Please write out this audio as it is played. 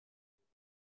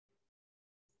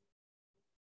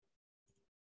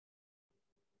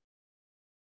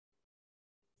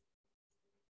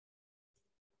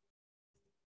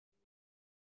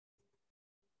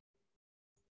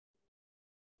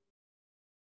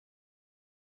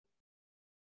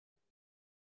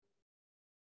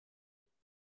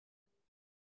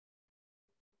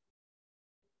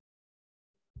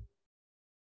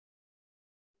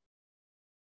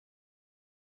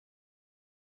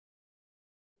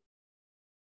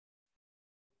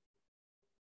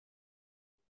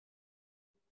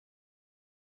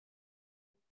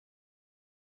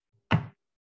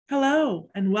Hello,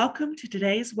 and welcome to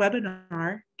today's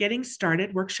webinar, Getting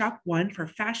Started Workshop 1 for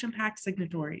Fashion Pact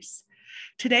Signatories.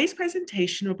 Today's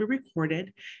presentation will be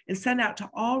recorded and sent out to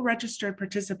all registered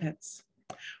participants.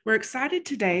 We're excited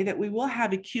today that we will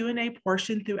have a Q&A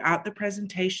portion throughout the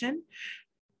presentation.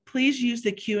 Please use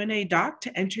the Q&A doc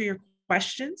to enter your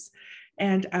questions,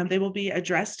 and they will be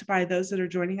addressed by those that are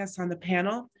joining us on the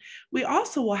panel. We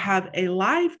also will have a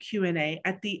live Q&A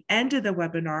at the end of the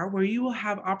webinar where you will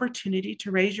have opportunity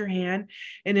to raise your hand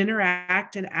and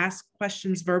interact and ask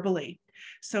questions verbally.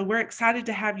 So we're excited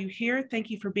to have you here.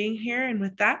 Thank you for being here. And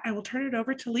with that, I will turn it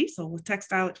over to Liesl with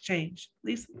Textile Exchange.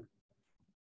 Liesl.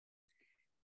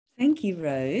 Thank you,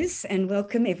 Rose, and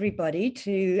welcome everybody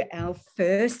to our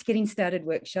first Getting Started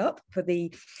workshop for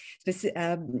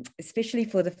especially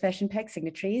for the Fashion Pact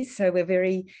signatories. So we're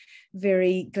very,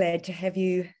 very glad to have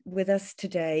you with us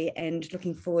today and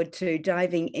looking forward to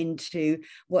diving into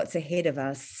what's ahead of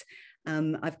us.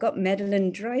 I've got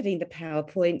Madeline driving the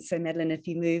PowerPoint. So Madeline, if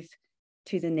you move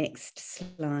to the next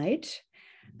slide.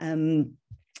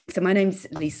 So my name's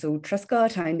Liesl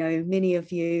Truscott. I know many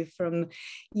of you from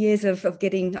years of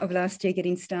last year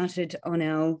getting started on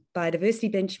our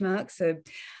biodiversity benchmark. So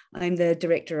I'm the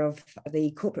director of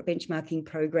the corporate benchmarking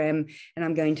program, and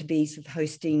I'm going to be sort of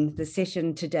hosting the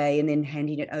session today and then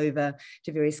handing it over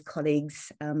to various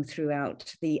colleagues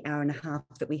throughout the hour and a half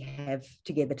that we have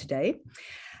together today.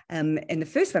 And the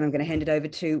first one I'm going to hand it over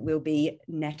to will be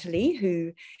Natalie,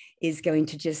 who is going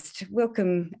to just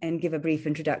welcome and give a brief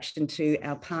introduction to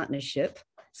our partnership.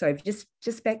 So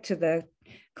just back to the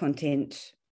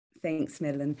content. Thanks,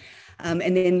 Madeline.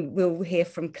 And then we'll hear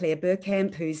from Claire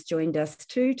Burkamp, who's joined us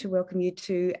too, to welcome you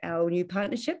to our new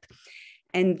partnership.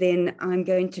 And then I'm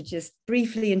going to just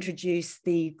briefly introduce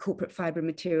the Corporate Fibre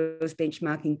Materials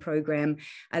Benchmarking Program,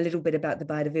 a little bit about the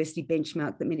biodiversity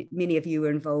benchmark that many of you were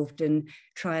involved in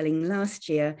trialling last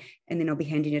year. And then I'll be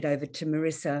handing it over to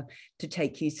Marissa to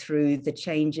take you through the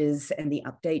changes and the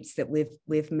updates that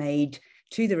we've made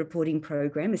to the reporting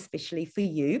program, especially for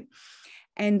you.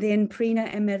 And then Prina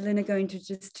and Madeline are going to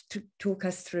just talk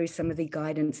us through some of the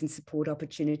guidance and support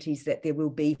opportunities that there will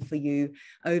be for you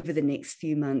over the next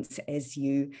few months as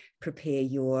you prepare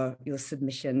your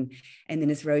submission. And then,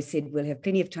 as Rose said, we'll have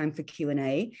plenty of time for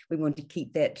Q&A. We want to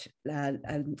keep that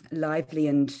lively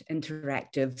and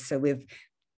interactive. So we're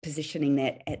positioning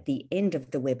that at the end of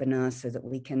the webinar so that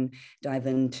we can dive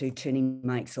into turning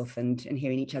mics off and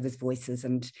hearing each other's voices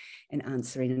and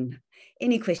answering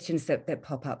any questions that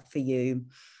pop up for you.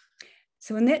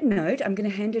 So on that note, I'm going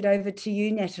to hand it over to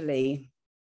you, Natalie.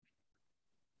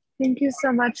 Thank you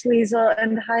so much, Liesl,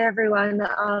 and hi everyone.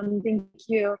 Thank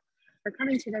you for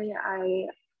coming today.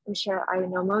 I'm sure I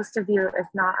know most of you. If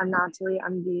not, I'm Natalie.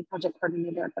 I'm the project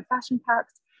coordinator at the Fashion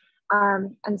Pact.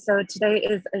 And so today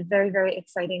is a very, very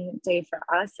exciting day for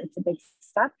us. It's a big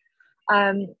step.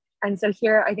 And so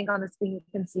here, I think on the screen, you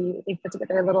can see they've put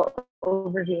together a little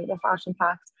overview of the Fashion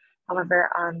Pact. However,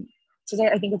 today,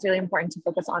 I think it's really important to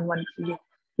focus on one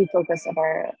key focus of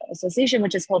our association,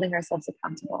 which is holding ourselves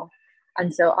accountable.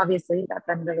 And so obviously that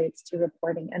then relates to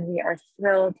reporting, and we are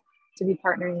thrilled to be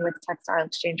partnering with Textile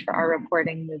Exchange for our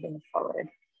reporting moving forward.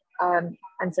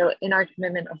 And so in our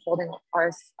commitment of holding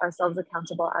ourselves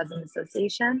accountable as an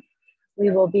association,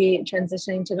 we will be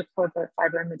transitioning to the Corporate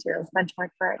Fibre Materials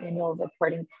Benchmark for our annual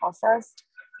reporting process.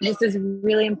 This is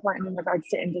really important in regards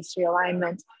to industry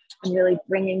alignment and really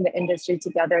bringing the industry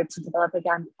together to develop,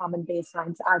 again, common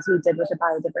baselines as we did with the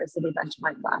biodiversity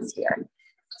benchmark last year.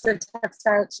 So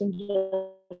Textile Exchange,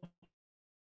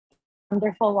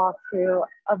 wonderful walkthrough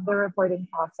of the reporting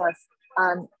process.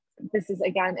 This is,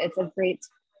 again, it's a great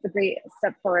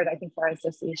step forward, I think, for our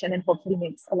association, and hopefully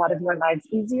makes a lot of your lives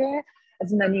easier,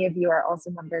 as many of you are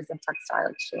also members of Textile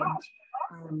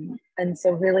Exchange. And so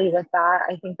really with that,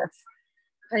 I think that's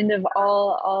kind of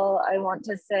all I want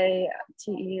to say.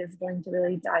 TE is going to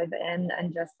really dive in,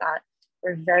 and just that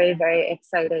we're very, very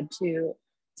excited to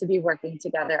be working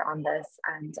together on this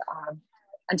and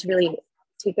to really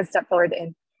take a step forward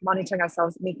in monitoring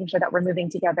ourselves, making sure that we're moving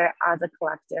together as a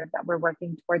collective, that we're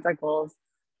working towards our goals,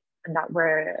 and that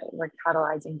we're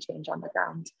catalyzing change on the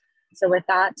ground. So with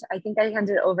that, I think I hand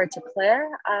it over to Claire,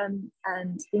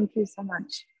 and thank you so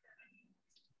much.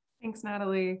 Thanks,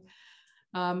 Natalie.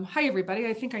 Hi, everybody.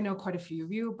 I think I know quite a few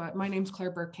of you, but my name's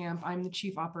Claire Burkamp. I'm the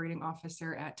Chief Operating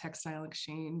Officer at Textile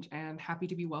Exchange, and happy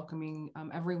to be welcoming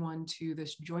everyone to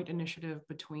this joint initiative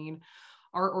between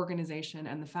our organization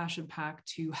and the Fashion Pact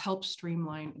to help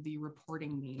streamline the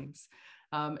reporting needs.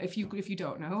 If you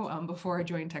don't know, before I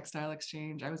joined Textile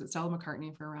Exchange, I was at Stella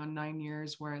McCartney for around 9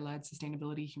 years, where I led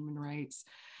sustainability, human rights,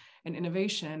 and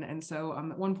innovation. And so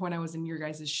at one point I was in your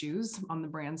guys' shoes on the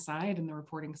brand side and the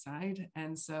reporting side.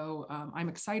 And so I'm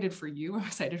excited for you, I'm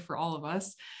excited for all of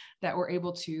us that we're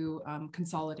able to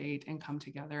consolidate and come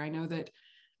together. I know that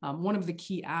one of the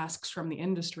key asks from the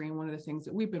industry, and one of the things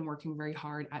that we've been working very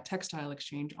hard at Textile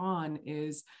Exchange on,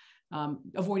 is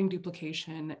avoiding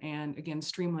duplication and, again,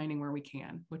 streamlining where we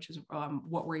can, which is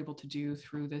what we're able to do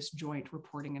through this joint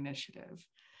reporting initiative.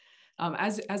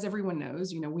 As everyone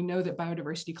knows, we know that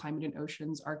biodiversity, climate, and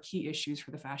oceans are key issues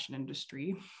for the fashion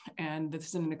industry. And this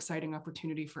is an exciting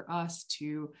opportunity for us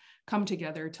to come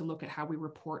together to look at how we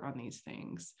report on these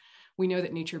things. We know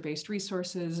that nature-based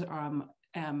resources are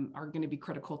going to be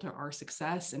critical to our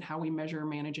success, and how we measure,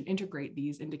 manage, and integrate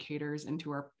these indicators into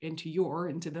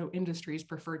the industry's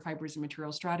preferred fibers and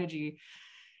materials strategy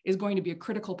is going to be a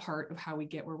critical part of how we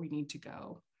get where we need to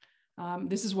go.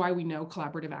 This is why we know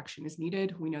collaborative action is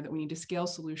needed. We know that we need to scale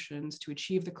solutions to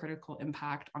achieve the critical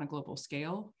impact on a global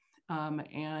scale.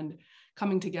 And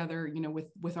coming together,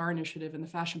 with our initiative and the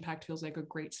Fashion Pact feels like a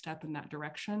great step in that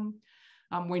direction.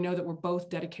 We know that we're both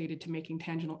dedicated to making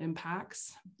tangible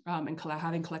impacts and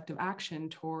having collective action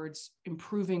towards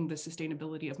improving the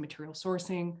sustainability of material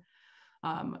sourcing.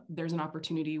 There's an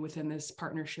opportunity within this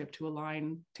partnership to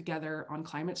align together on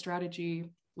climate strategy,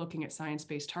 looking at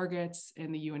science-based targets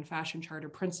and the UN Fashion Charter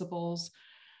principles,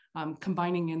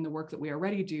 combining in the work that we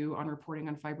already do on reporting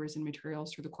on fibers and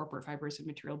materials through the Corporate Fibers and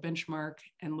Material Benchmark,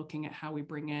 and looking at how we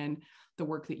bring in the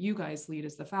work that you guys lead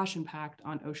as the Fashion Pact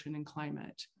on ocean and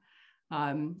climate.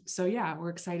 So yeah, we're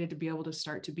excited to be able to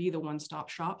start to be the one-stop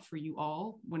shop for you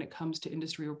all when it comes to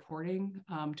industry reporting,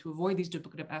 to avoid these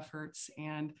duplicative efforts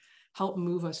and help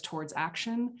move us towards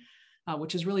action,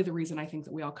 which is really the reason I think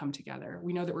that we all come together.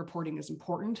 We know that reporting is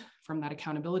important from that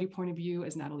accountability point of view,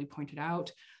 as Natalie pointed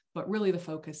out, but really the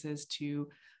focus is to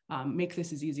make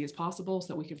this as easy as possible so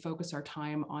that we can focus our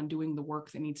time on doing the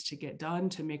work that needs to get done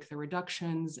to make the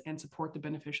reductions and support the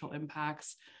beneficial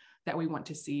impacts that we want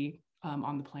to see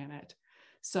on the planet.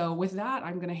 So with that,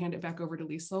 I'm going to hand it back over to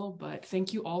Liesl, but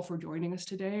thank you all for joining us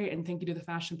today, and thank you to the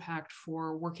Fashion Pact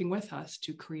for working with us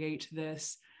to create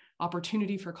this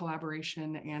opportunity for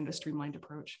collaboration and a streamlined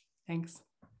approach. Thanks.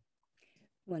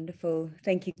 Wonderful.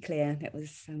 Thank you, Claire. That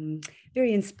was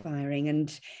very inspiring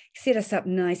and set us up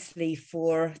nicely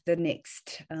for the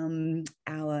next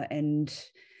hour and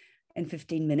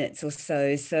 15 minutes or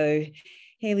so. So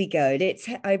here we go.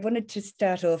 I wanted to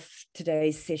start off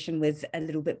today's session with a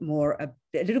little bit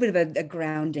of a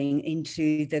grounding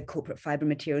into the Corporate Fiber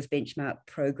Materials Benchmark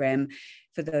program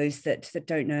for those that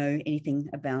don't know anything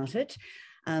about it.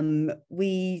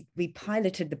 We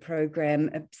piloted the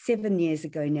program 7 years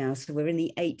ago now, so we're in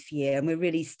the 8th year, and we're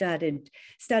really starting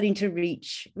to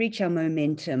reach our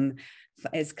momentum.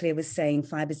 As Claire was saying,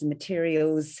 fibers and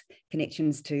materials,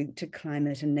 connections to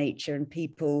climate and nature and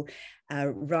people,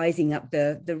 rising up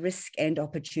the risk and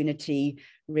opportunity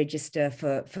register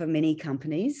for many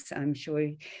companies. I'm sure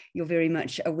you're very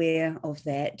much aware of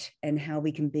that and how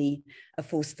we can be a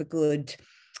force for good.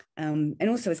 And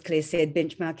also, as Claire said,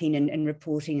 benchmarking and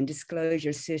reporting and disclosure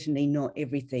is certainly not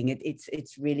everything.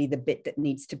 It's really the bit that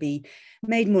needs to be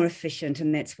made more efficient,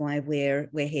 and that's why we're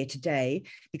here today.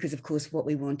 Because of course, what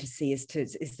we want to see is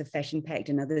the Fashion Pact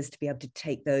and others to be able to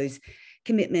take those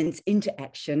commitments into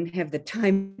action, have the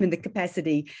time and the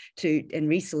capacity and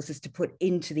resources to put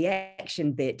into the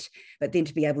action bit, but then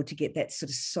to be able to get that sort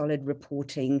of solid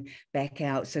reporting back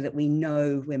out so that we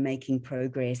know we're making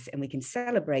progress and we can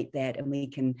celebrate that and we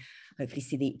can hopefully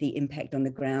see the impact on the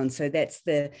ground. So that's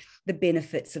the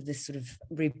benefits of this sort of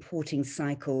reporting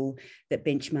cycle that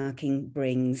benchmarking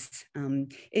brings.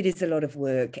 It is a lot of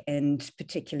work, and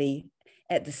particularly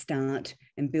at the start,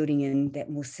 and building in that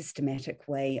more systematic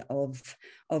way of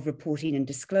reporting and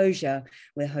disclosure,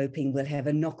 we're hoping will have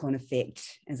a knock-on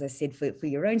effect, as I said, for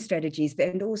your own strategies,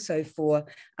 but also for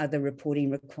other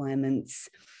reporting requirements.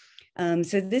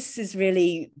 So this is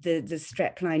really the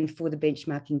strapline for the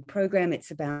benchmarking program.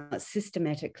 It's about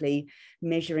systematically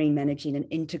measuring, managing, and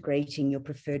integrating your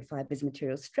preferred fibers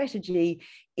materials strategy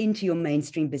into your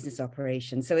mainstream business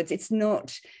operations. So it's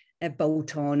not a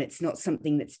bolt-on, it's not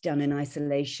something that's done in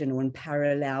isolation or in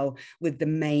parallel with the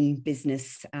main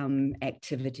business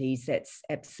activities. That's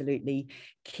absolutely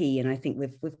key, and I think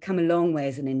we've come a long way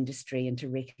as an industry into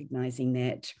recognizing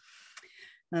that.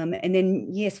 And then,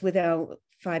 yes, with our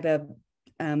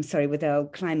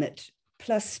climate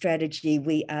plus strategy,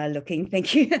 we are looking,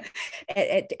 thank you,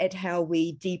 at how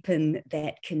we deepen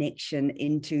that connection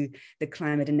into the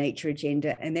climate and nature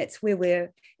agenda. And that's where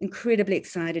we're incredibly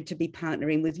excited to be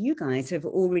partnering with you guys who have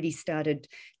already started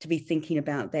to be thinking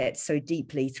about that so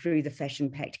deeply through the Fashion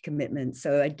Pact commitment.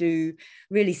 So I do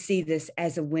really see this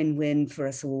as a win-win for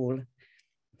us all.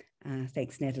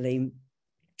 Thanks, Natalie.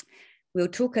 We'll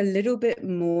talk a little bit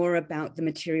more about the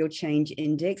Material Change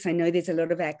Index. I know there's a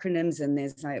lot of acronyms and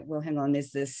there's like, well, hang on,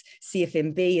 there's this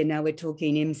CFMB and now we're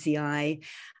talking MCI.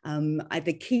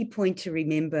 The key point to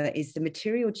remember is the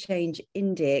Material Change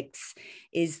Index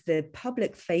is the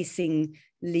public-facing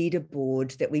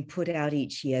leaderboard that we put out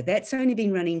each year. That's only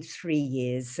been running 3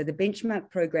 years. So the benchmark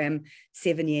program,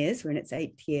 7 years, we're in its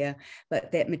 8th year,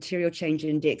 but that Material Change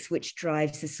Index, which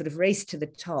drives this sort of race to the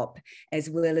top, as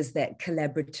well as that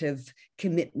collaborative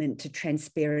commitment to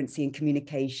transparency and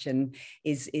communication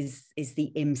is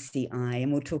the MCI.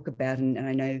 And we'll talk about, and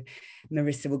I know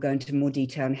Marissa will go into more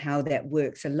detail on how that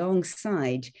works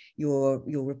alongside your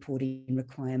reporting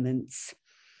requirements.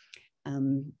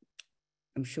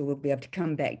 I'm sure we'll be able to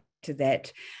come back to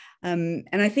that. And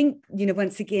I think,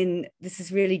 once again, this is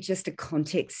really just a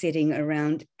context setting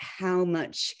around how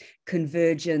much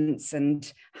convergence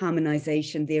and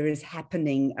harmonization there is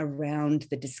happening around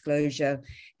the disclosure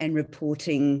and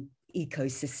reporting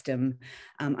ecosystem.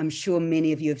 I'm sure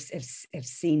many of you have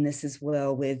seen this as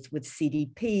well with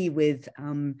CDP, with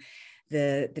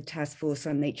the Task Force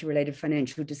on Nature-Related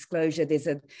Financial Disclosure. There's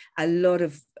a lot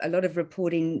of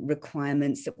reporting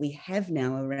requirements that we have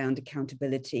now around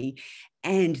accountability,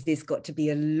 and there's got to be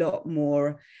a lot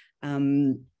more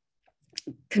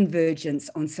convergence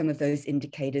on some of those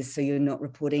indicators, so you're not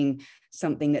reporting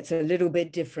something that's a little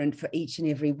bit different for each and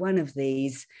every one of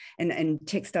these. And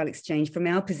Textile Exchange, from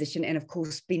our position, and of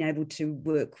course being able to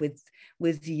work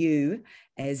with you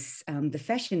as the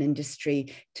fashion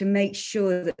industry to make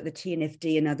sure that the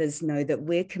TNFD and others know that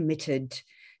we're committed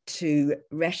to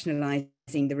rationalizing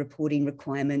the reporting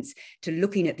requirements, to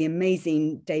looking at the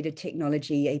amazing data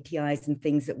technology, APIs and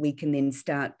things that we can then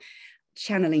start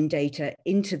channeling data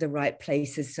into the right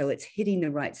places so it's hitting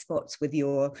the right spots with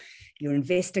your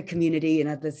investor community and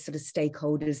other sort of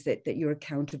stakeholders that you're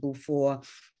accountable for,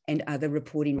 and other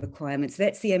reporting requirements.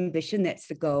 That's the ambition, that's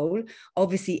the goal.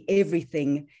 Obviously,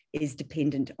 everything is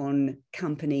dependent on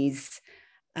companies'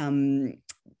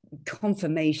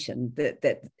 confirmation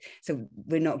that so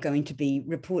we're not going to be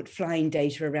flying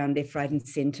data around left, right, and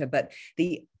center, but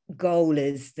the goal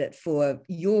is that for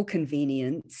your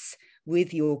convenience,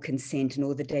 with your consent and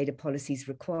all the data policies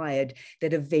required,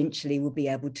 that eventually we'll be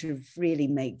able to really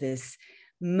make this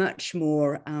much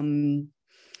more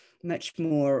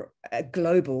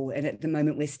global. And at the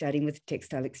moment, we're starting with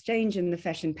Textile Exchange and the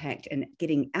Fashion Pact and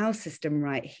getting our system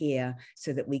right here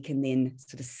so that we can then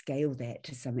sort of scale that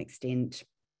to some extent.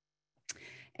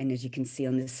 And as you can see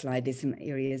on this slide, there's some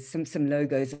areas, some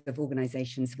logos of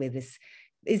organizations where this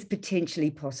is potentially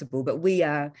possible, but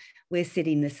we're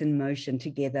setting this in motion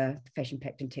together, Fashion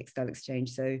Pact and Textile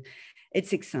Exchange. So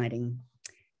it's exciting.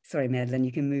 Sorry, Madeline,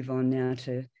 you can move on now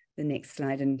to the next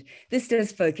slide. And this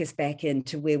does focus back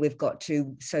into where we've got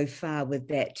to so far with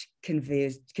that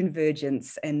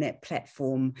convergence and that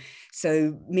platform.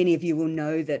 So many of you will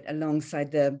know that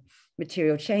alongside the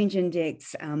Material Change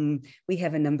Index, we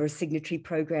have a number of signatory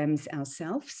programs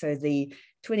ourselves. So the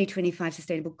 2025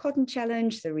 Sustainable Cotton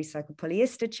Challenge, the Recycled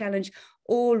Polyester Challenge,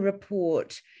 all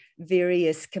report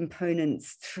various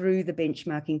components through the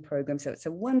benchmarking program. So it's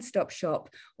a one-stop shop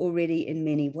already in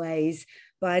many ways.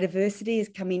 Biodiversity is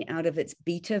coming out of its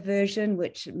beta version,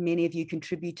 which many of you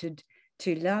contributed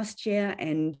to last year,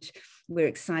 and we're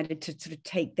excited to sort of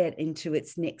take that into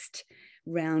its next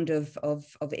round of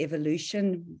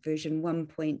evolution, version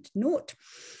 1.0.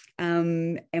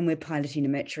 And we're piloting a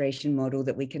maturation model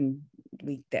that we can,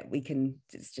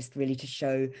 it's just really to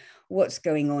show what's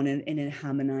going on in a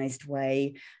harmonized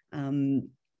way. And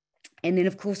then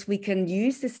of course we can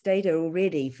use this data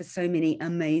already for so many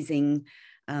amazing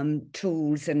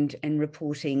tools and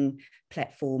reporting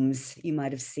platforms. You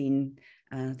might have seen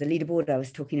the leaderboard I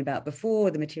was talking about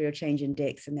before, the Material Change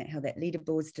Index, and how that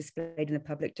leaderboard is displayed in the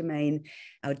public domain.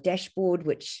 Our dashboard,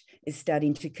 which is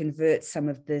starting to convert some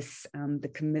of this,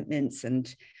 the commitments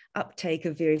and uptake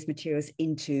of various materials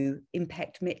into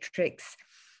impact metrics,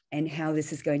 and how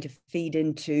this is going to feed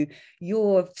into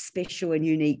your special and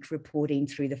unique reporting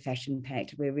through the Fashion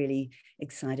Pact. We're really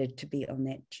excited to be on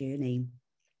that journey.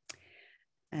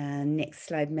 Next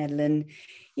slide, Madeline.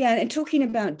 Yeah, and talking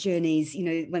about journeys,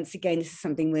 once again, this is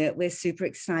something we're super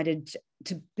excited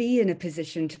to be in a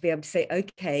position to be able to say,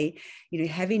 okay,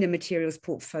 having a materials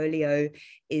portfolio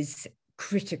is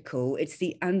critical. It's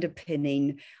the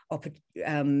underpinning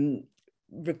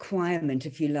requirement,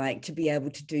 if you like, to be able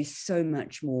to do so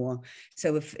much more.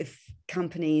 So if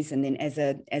companies, and then as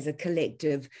a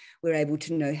collective, we're able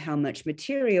to know how much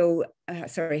material,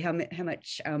 how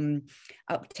much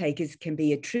uptake can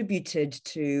be attributed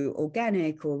to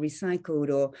organic or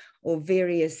recycled or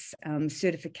various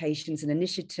certifications and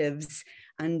initiatives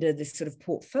under this sort of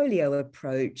portfolio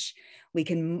approach, we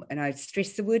can, and I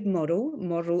stress the word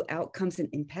model outcomes and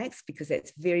impacts, because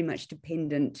that's very much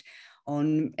dependent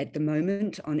on, at the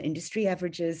moment, on industry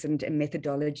averages and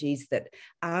methodologies that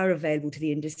are available to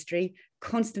the industry,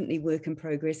 constantly work in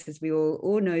progress, as we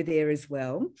all know there as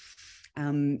well.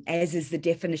 As is the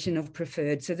definition of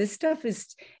preferred. So this stuff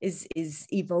is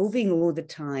evolving all the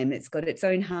time. It's got its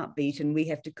own heartbeat, and we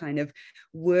have to kind of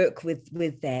work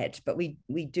with that. But we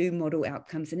do model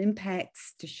outcomes and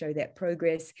impacts to show that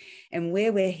progress. And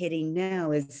where we're heading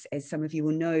now, as some of you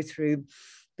will know through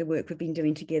the work we've been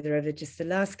doing together over just the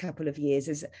last couple of years,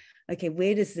 is, okay,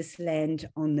 where does this land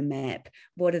on the map?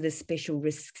 What are the special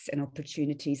risks and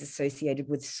opportunities associated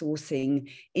with sourcing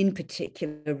in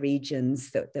particular regions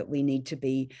that we need to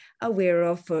be aware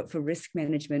of for risk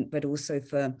management, but also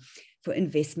for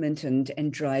investment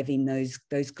and driving those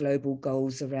global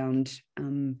goals around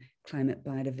climate,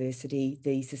 biodiversity,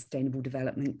 the sustainable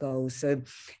development goals. So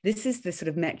this is the sort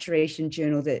of maturation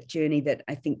journey that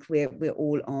I think we're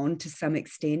all on to some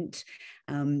extent,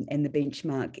 and the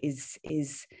benchmark is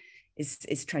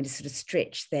trying to sort of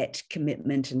stretch that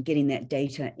commitment and getting that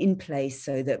data in place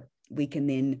so that we can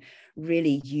then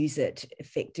really use it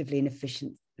effectively and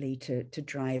efficiently to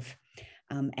drive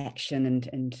action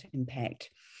and impact.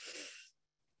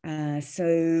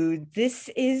 So this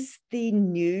is the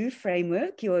new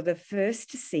framework. You're the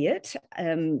first to see it.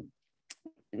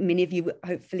 Many of you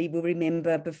hopefully will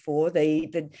remember before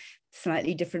the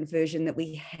slightly different version that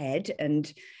we had,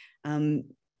 and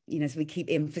as we keep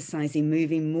emphasizing,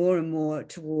 moving more and more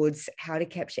towards how to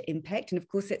capture impact. And of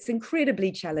course, that's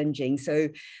incredibly challenging. So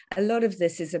a lot of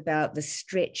this is about the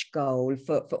stretch goal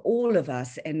for all of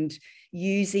us, and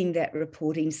using that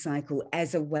reporting cycle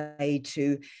as a way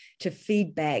to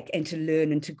feedback and to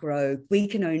learn and to grow. We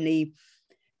can only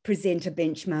present a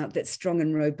benchmark that's strong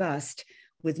and robust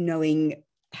with knowing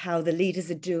how the leaders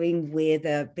are doing, where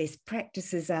the best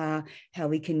practices are, how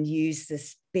we can use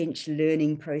this bench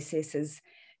learning processes.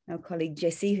 Our colleague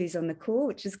Jessie, who's on the call,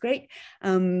 which is great,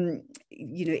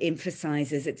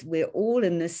 emphasizes we're all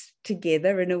in this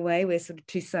together in a way. We're sort of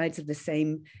two sides of the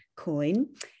same coin.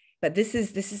 But this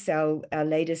is our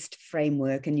latest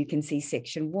framework, and you can see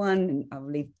section 1, and I'll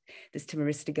leave this to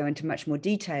Marissa to go into much more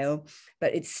detail,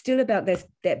 but it's still about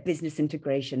that business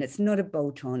integration. It's not a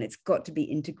bolt-on. It's got to be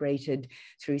integrated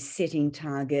through setting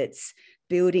targets,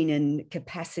 building in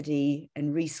capacity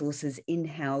and resources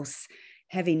in-house,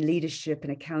 having leadership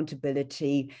and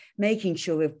accountability, making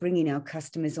sure we're bringing our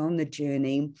customers on the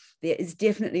journey. There is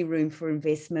definitely room for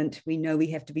investment. We know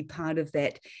we have to be part of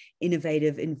that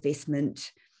innovative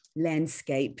investment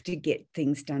landscape to get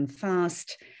things done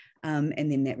fast,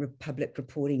 and then that public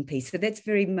reporting piece. So that's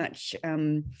very much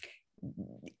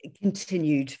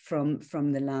continued from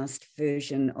the last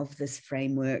version of this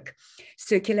framework.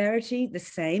 Circularity, the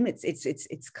same.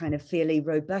 It's kind of fairly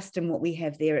robust in what we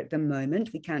have there at the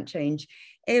moment. We can't change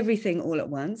everything all at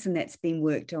once, and that's been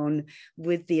worked on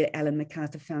with the Ellen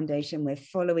MacArthur Foundation. We're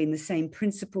following the same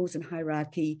principles and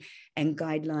hierarchy and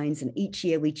guidelines, and each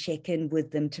year we check in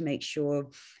with them to make sure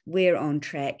we're on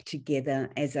track together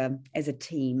as a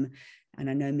team. And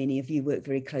I know many of you work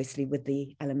very closely with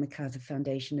the Ellen MacArthur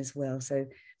Foundation as well. So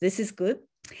this is good.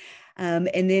 And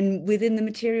then within the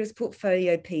materials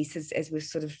portfolio piece, as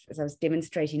I was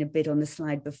demonstrating a bit on the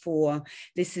slide before,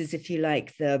 this is, if you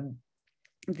like, the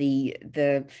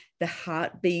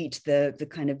heartbeat, the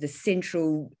kind of the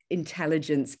central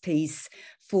intelligence piece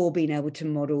for being able to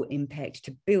model impact,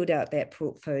 to build out that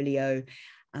portfolio.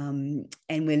 And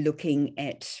we're looking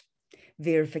at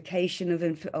verification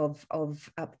of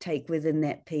uptake within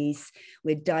that piece.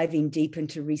 We're diving deep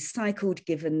into recycled,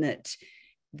 given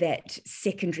that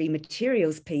secondary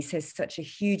materials piece has such a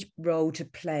huge role to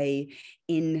play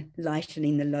in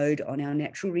lightening the load on our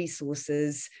natural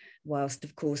resources, whilst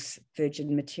of course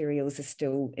virgin materials are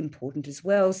still important as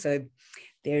well. So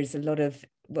there's a lot of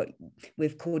what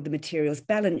we've called the materials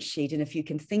balance sheet. And if you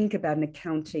can think about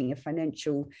a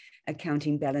financial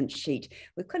accounting balance sheet,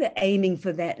 we're kind of aiming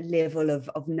for that level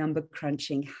of number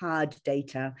crunching. Hard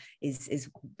data is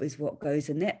what goes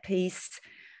in that piece.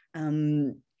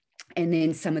 And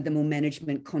then some of the more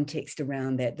management context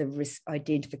around that, the risk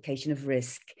identification of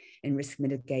risk and risk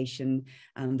mitigation,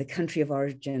 the country of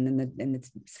origin and the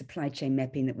supply chain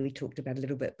mapping that we talked about a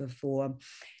little bit before.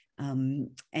 And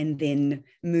then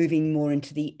moving more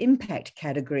into the impact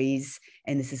categories,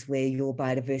 and this is where your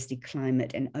biodiversity,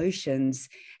 climate and oceans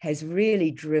has really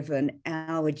driven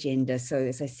our agenda. So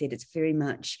as I said, it's very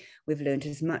much, we've learned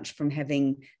as much from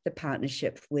having the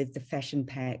partnership with the Fashion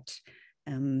Pact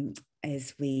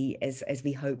as we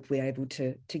hope we're able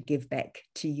to give back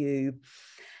to you.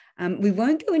 We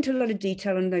won't go into a lot of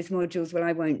detail on those modules. Well,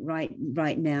 I won't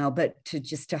right now, but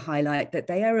just to highlight that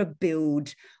they are a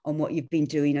build on what you've been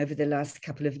doing over the last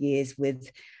couple of years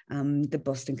with the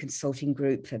Boston Consulting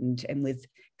Group and with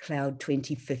Cloud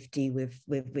 2050.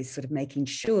 We're sort of making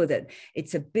sure that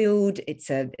it's a build,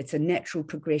 it's a natural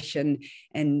progression.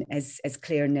 And as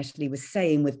Claire and Natalie were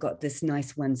saying, we've got this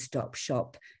nice one-stop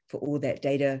shop for all that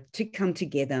data to come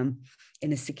together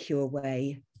in a secure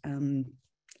way.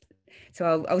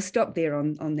 So I'll stop there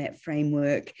on that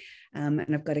framework. And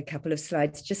I've got a couple of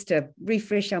slides just to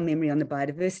refresh our memory on the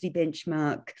biodiversity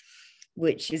benchmark,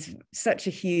 which is such a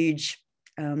huge,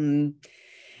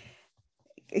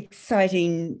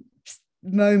 exciting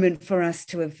moment for us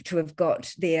to have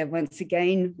got there once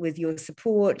again with your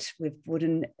support, with Wood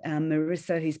and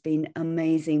Marissa, who's been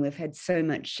amazing. We've had so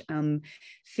much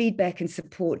feedback and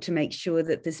support to make sure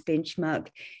that this benchmark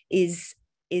is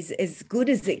as good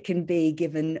as it can be,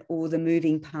 given all the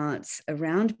moving parts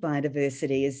around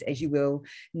biodiversity, as you will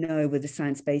know, with the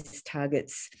science-based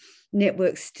targets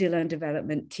network still under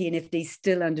development, TNFD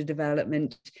still under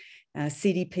development,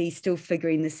 CDP still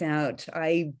figuring this out.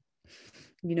 I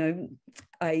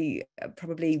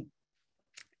probably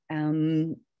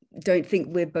don't think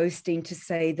we're boasting to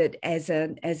say that as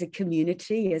a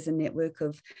community, as a network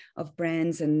of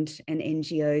brands and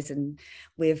NGOs, and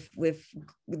we've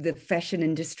the fashion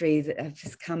industry that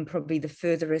has come probably the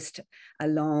furthest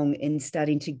along in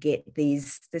starting to get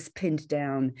this pinned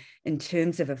down in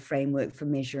terms of a framework for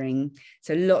measuring.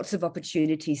 So lots of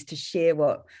opportunities to share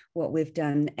what we've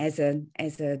done as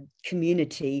a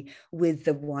community with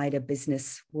the wider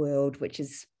business world, which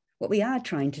is what we are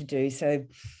trying to do. So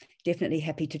definitely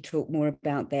happy to talk more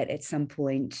about that at some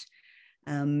point.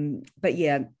 But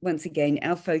yeah, once again,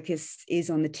 our focus is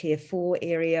on the tier 4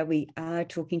 area. We are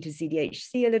talking to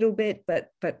ZDHC a little bit, but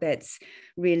that's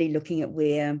really looking at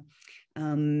where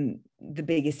the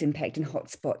biggest impact and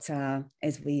hotspots are,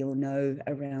 as we all know,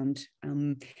 around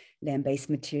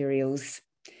land-based materials.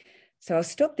 So I'll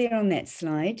stop there on that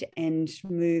slide and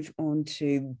move on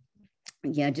to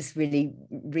just really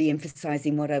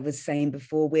re-emphasizing what I was saying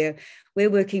before. We're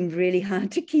working really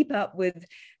hard to keep up with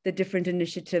the different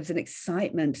initiatives and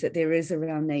excitement that there is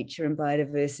around nature and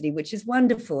biodiversity, which is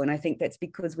wonderful. And I think that's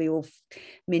because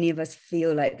many of us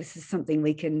feel like this is something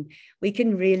we can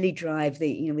really drive.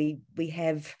 We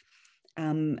have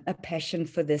a passion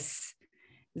for this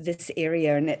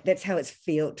area, and that's how it's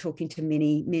felt talking to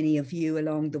many of you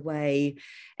along the way.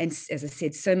 And as I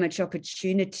said, so much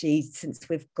opportunity since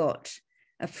we've got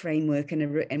a framework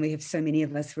and we have so many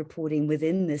of us reporting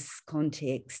within this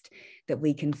context, that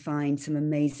we can find some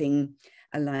amazing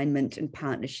alignment and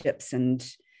partnerships and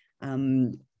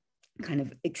kind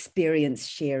of experience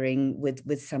sharing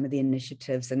with some of the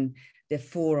initiatives. And the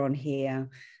 4 on here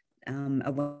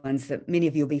are ones that many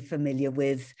of you will be familiar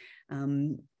with,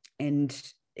 and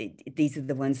these are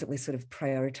the ones that we're sort of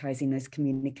prioritizing those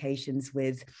communications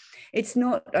with. It's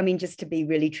not, just to be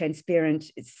really transparent,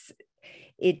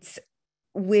 it's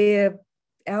where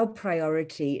our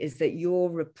priority is that your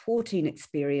reporting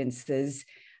experiences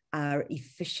are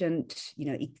efficient,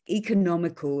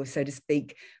 economical, so to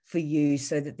speak, for you,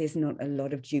 so that there's not a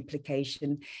lot of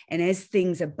duplication. And as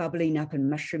things are bubbling up and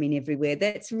mushrooming everywhere,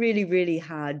 that's really, really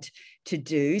hard to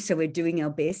do. So we're doing our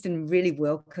best and really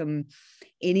welcome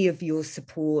any of your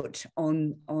support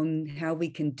on how we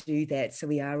can do that, so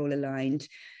we are all aligned.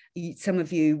 Some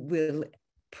of you will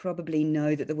probably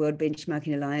know that the World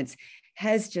Benchmarking Alliance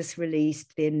has just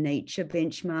released their nature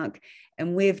benchmark,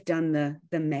 and we've done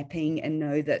the mapping and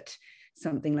know that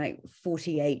something like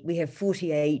 48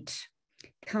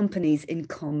 companies in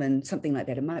common, something like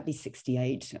that. It might be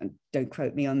 68, don't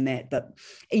quote me on that, but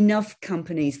enough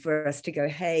companies for us to go,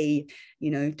 hey,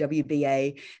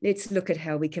 WBA, let's look at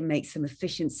how we can make some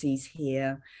efficiencies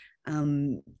here.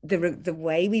 The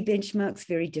way we benchmark is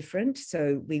very different.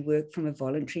 So we work from a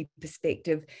voluntary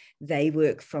perspective. They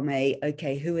work from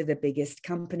who are the biggest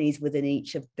companies within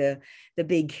each of the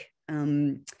big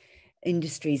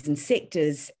industries and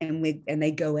sectors, and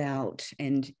they go out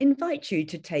and invite you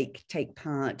to take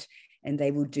part, and they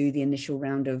will do the initial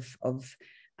round of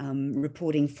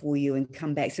reporting for you and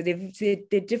come back. So they're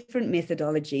different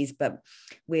methodologies, but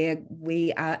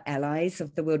we are allies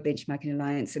of the World Benchmarking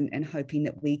Alliance and hoping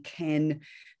that we can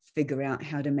figure out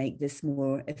how to make this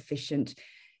more efficient.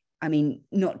 I mean,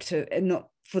 not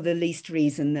for the least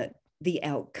reason that the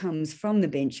outcomes from the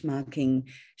benchmarking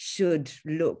should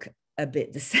look a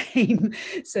bit the same,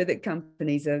 so that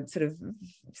companies are sort of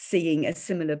seeing a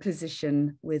similar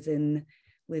position within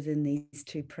these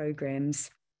two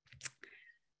programs.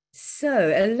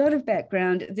 So a lot of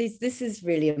background. This is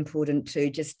really important too,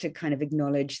 just to kind of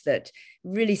acknowledge that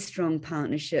really strong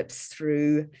partnerships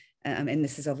through, and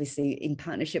this is obviously in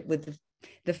partnership with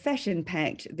the Fashion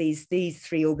Pact, these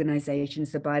three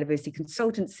organizations, the Biodiversity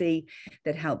Consultancy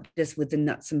that helped us with the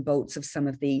nuts and bolts of some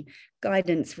of the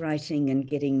guidance writing and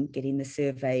getting the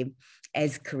survey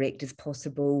as correct as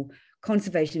possible,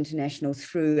 Conservation International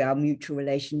through our mutual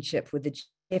relationship with the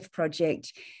GF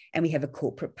project, and we have a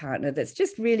corporate partner that's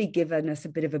just really given us a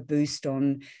bit of a boost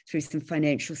through some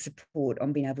financial support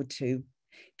on being able to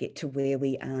get to where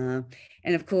we are.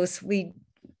 And of course, we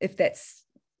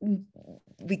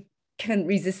can't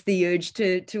resist the urge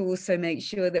to also make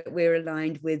sure that we're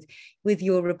aligned with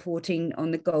your reporting on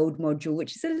the gold module,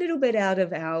 which is a little bit out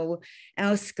of our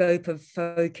scope of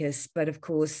focus, but of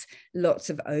course lots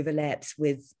of overlaps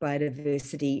with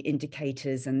biodiversity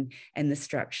indicators and the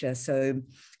structure. So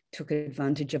took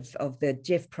advantage of the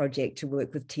GEF project to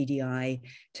work with TDI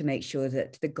to make sure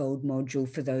that the gold module,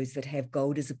 for those that have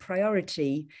gold as a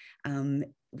priority,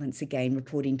 once again,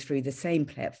 reporting through the same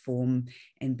platform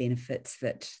and benefits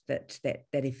that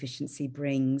efficiency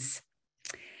brings.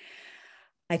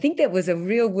 I think that was a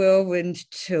real whirlwind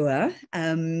tour.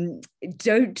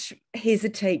 Don't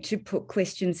hesitate to put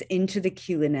questions into the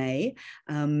Q&A.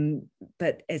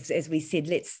 But as we said,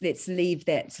 let's leave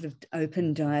that sort of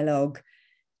open dialogue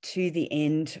to the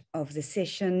end of the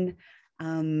session.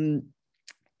 And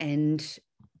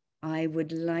I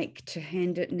would like to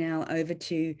hand it now over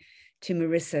to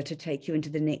Marissa to take you into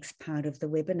the next part of the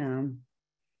webinar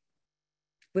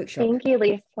workshop. Thank you,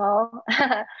 Lisa.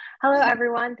 Hello,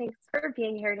 everyone. Thanks for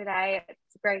being here today.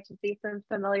 It's great to see some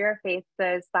familiar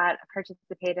faces that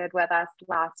participated with us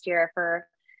last year for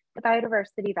the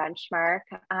biodiversity benchmark.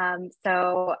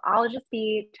 So I'll just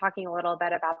be talking a little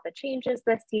bit about the changes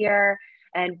this year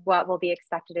and what will be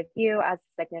expected of you as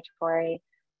a signatory.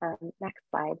 Next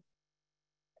slide.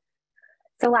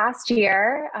 So last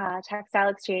year, Textile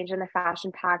Exchange and the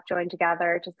Fashion Pact joined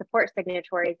together to support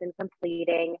signatories in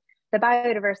completing the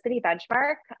biodiversity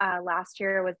benchmark. Last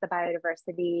year was the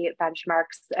biodiversity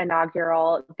benchmark's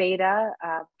inaugural beta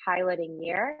piloting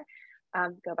year.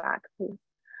 Go back, please.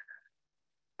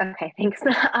 Okay, thanks.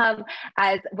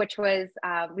 Which was,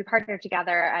 we partnered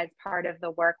together as part of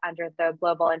the work under the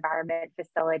Global Environment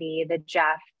Facility, the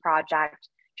GEF project,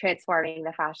 transforming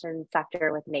the fashion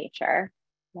sector with nature.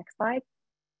 Next slide.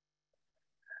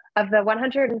 Of the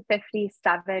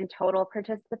 157 total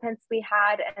participants we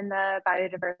had in the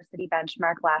biodiversity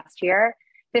benchmark last year,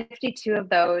 52 of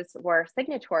those were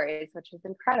signatories, which is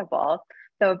incredible.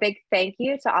 So a big thank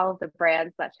you to all of the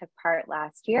brands that took part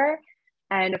last year.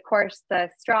 And of course, the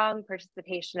strong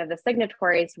participation of the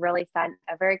signatories really sent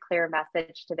a very clear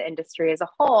message to the industry as a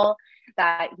whole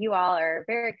that you all are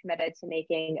very committed to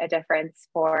making a difference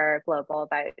for global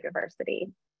biodiversity.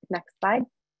 Next slide.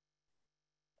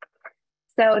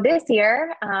 So this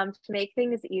year, to make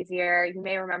things easier, you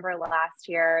may remember last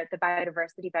year, the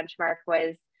biodiversity benchmark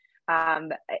was,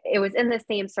 it was in the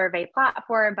same survey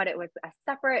platform, but it was a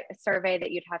separate survey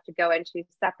that you'd have to go into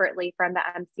separately from the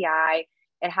MCI.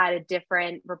 It had a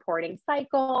different reporting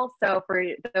cycle. So for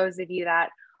those of you that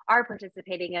are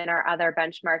participating in our other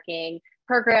benchmarking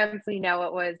programs, we know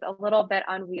it was a little bit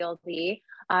unwieldy.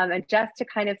 And just to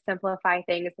kind of simplify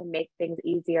things and make things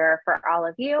easier for all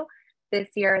of you, this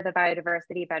year, the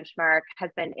biodiversity benchmark has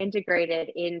been integrated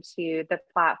into the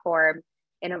platform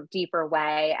in a deeper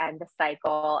way and the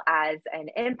cycle as an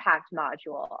impact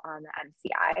module on the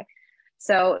MCI.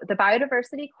 So the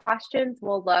biodiversity questions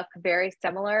will look very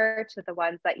similar to the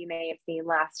ones that you may have seen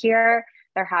last year.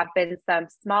 There have been some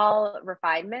small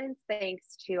refinements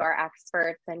thanks to our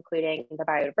experts, including the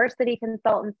Biodiversity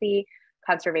Consultancy,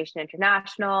 Conservation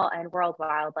International, and World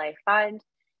Wildlife Fund,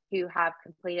 who have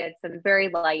completed some very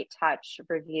light touch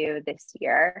review this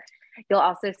year. You'll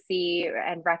also see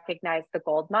and recognize the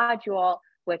gold module,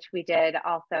 which we did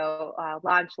also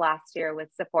launch last year with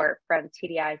support from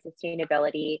TDI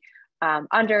Sustainability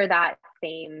under that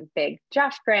same big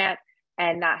GEF grant.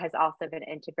 And that has also been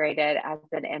integrated as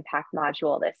an impact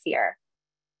module this year.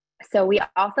 So we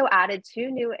also added 2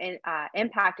 new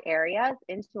impact areas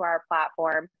into our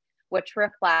platform, which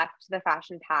reflect the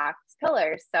Fashion Pact's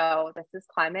pillars. So this is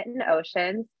climate and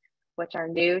oceans, which are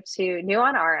new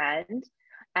on our end.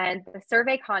 And the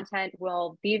survey content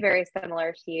will be very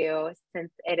similar to you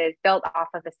since it is built off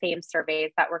of the same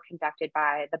surveys that were conducted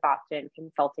by the Boston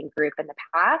Consulting Group in the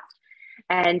past.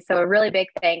 And so a really big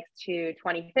thanks to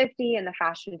 2050 and the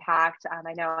Fashion Pact.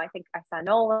 I think I saw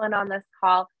Nolan on this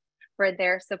call for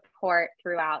their support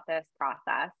throughout this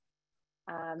process.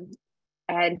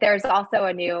 And there's also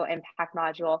a new impact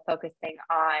module focusing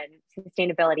on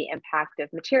sustainability impact of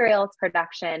materials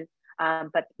production,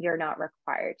 but you're not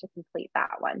required to complete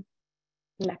that one.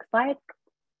 Next slide.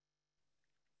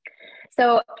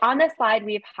 So on this slide,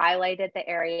 we've highlighted the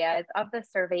areas of the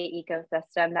survey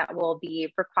ecosystem that will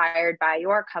be required by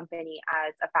your company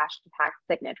as a Fashion Pact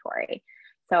signatory.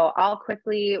 So I'll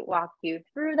quickly walk you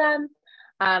through them.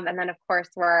 And then of course,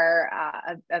 we're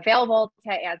available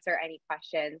to answer any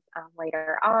questions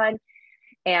later on.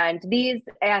 And these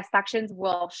sections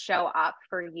will show up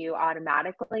for you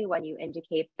automatically when you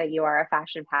indicate that you are a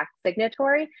Fashion Pact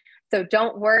signatory. So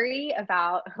don't worry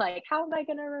about like, how am I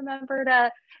going to remember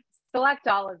to select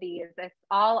all of these? It's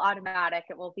all automatic.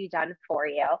 It will be done for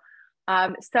you.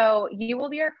 So you will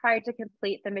be required to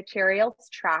complete the materials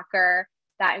tracker.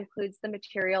 That includes the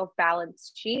materials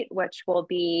balance sheet, which will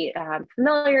be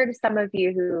familiar to some of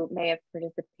you who may have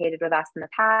participated with us in the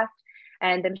past.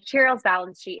 And the materials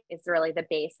balance sheet is really the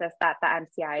basis that the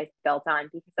MCI is built on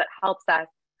because it helps us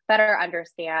better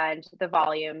understand the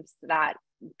volumes that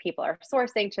people are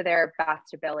sourcing to their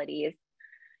best abilities.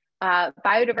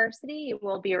 Biodiversity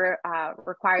will be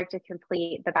required to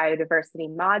complete the biodiversity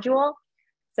module.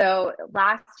 So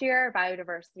last year,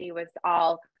 biodiversity was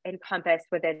all encompassed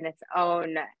within its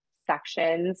own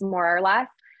sections, more or less.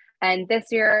 And this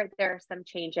year, there are some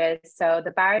changes. So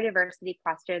the biodiversity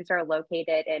questions are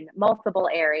located in multiple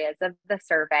areas of the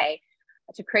survey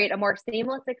to create a more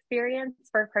seamless experience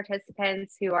for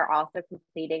participants who are also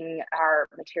completing our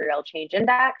material change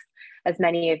index, as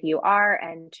many of you are,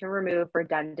 and to remove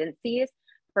redundancies.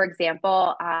 For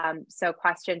example, so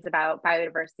questions about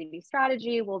biodiversity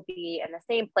strategy will be in the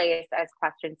same place as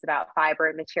questions about fiber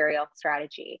and material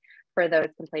strategy. For those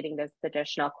completing those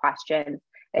additional questions,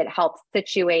 it helps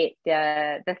situate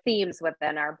the themes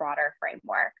within our broader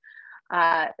framework.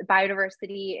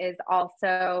 Biodiversity is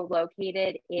also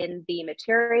located in the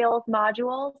materials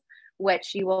modules,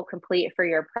 which you will complete for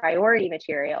your priority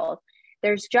materials.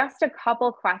 There's just a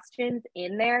couple questions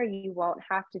in there. You won't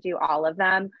have to do all of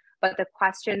them, but the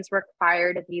questions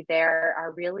required of you there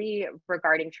are really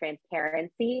regarding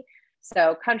transparency.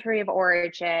 So country of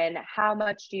origin, how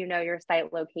much do you know your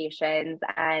site locations,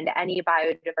 and any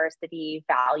biodiversity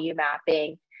value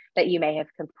mapping that you may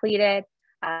have completed.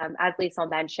 As Liesl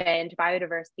mentioned,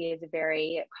 biodiversity is a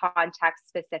very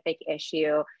context-specific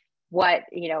issue.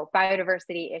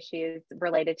 Biodiversity issues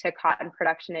related to cotton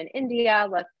production in India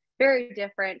look very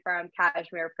different from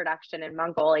cashmere production in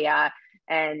Mongolia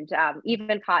and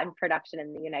even cotton production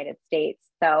in the United States.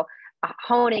 So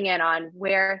honing in on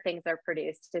where things are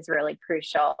produced is really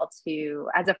crucial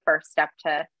as a first step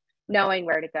to knowing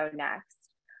where to go next.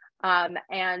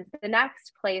 And the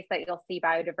next place that you'll see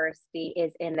biodiversity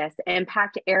is in this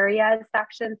impact areas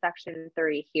section, section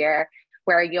 3 here,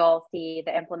 where you'll see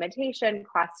the implementation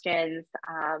questions.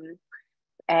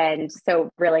 And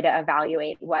so really to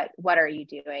evaluate what are you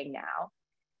doing now?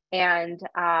 And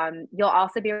you'll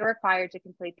also be required to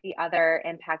complete the other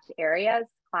impact areas,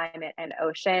 climate and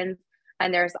oceans.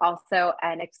 And there's also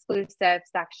an exclusive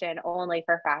section only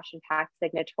for Fashion Pact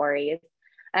signatories.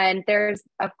 And there's,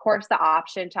 of course, the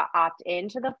option to opt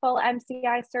into the full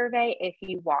MCI survey if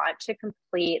you want to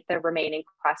complete the remaining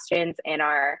questions in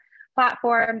our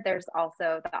platform. There's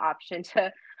also the option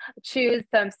to choose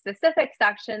some specific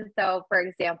sections. So, for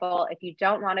example, if you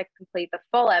don't want to complete the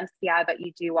full MCI, but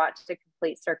you do want to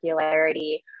complete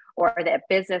circularity or the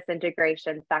business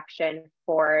integration section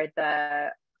for the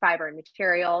fiber and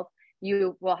materials,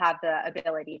 you will have the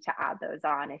ability to add those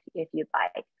on if you'd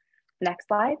like. Next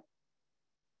slide.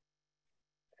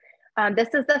 This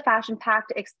is the Fashion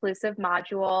Pact exclusive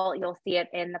module. You'll see it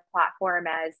in the platform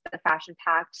as the Fashion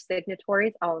Pact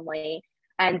signatories only.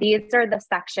 And these are the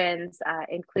sections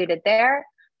included there.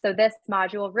 So this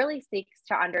module really seeks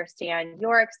to understand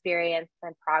your experience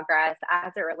and progress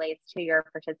as it relates to your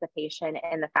participation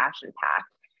in the Fashion Pact.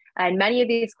 And many of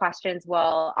these questions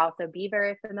will also be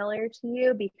very familiar to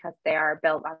you because they are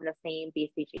built on the same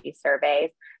BCG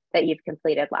surveys that you've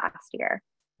completed last year.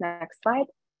 Next slide.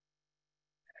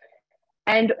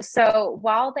 And so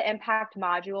while the impact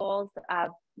modules,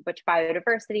 which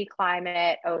biodiversity,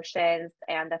 climate, oceans,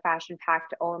 and the Fashion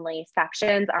Pact only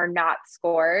sections are not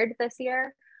scored this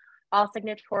year, All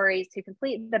signatories who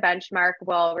complete the benchmark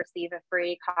will receive a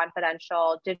free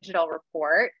confidential digital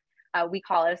report. We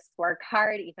call it a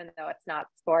scorecard, even though it's not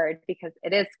scored, because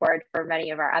it is scored for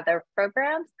many of our other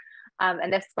programs.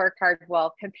 And this scorecard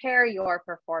will compare your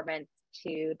performance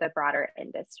to the broader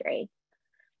industry.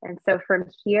 And so from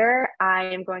here, I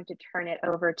am going to turn it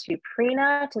over to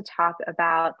Prina to talk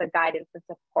about the guidance and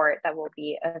support that will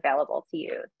be available to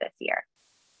you this year.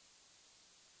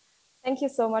 Thank you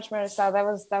so much, Marissa.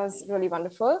 That was really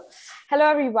wonderful. Hello,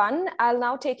 everyone. I'll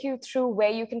now take you through where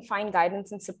you can find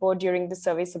guidance and support during the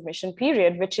survey submission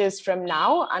period, which is from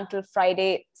now until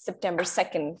Friday, September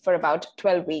 2nd, for about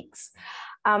 12 weeks.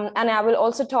 And I will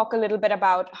also talk a little bit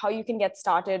about how you can get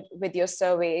started with your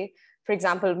survey, for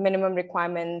example, minimum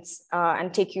requirements,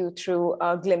 and take you through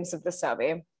a glimpse of the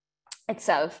survey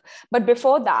itself. But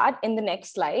before that, in the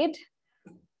next slide,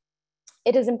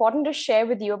 it is important to share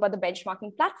with you about the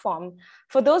benchmarking platform.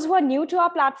 For those who are new to our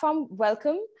platform,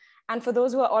 welcome. And for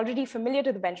those who are already familiar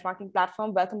to the benchmarking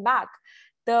platform, welcome back.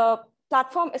 The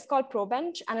platform is called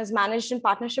ProBench and is managed in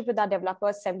partnership with our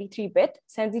developer 73bit.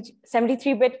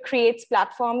 73bit creates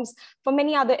platforms for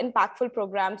many other impactful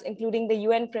programs, including the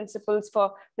UN Principles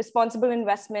for Responsible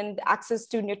Investment, Access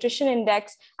to Nutrition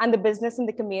Index, and the Business in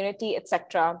the Community,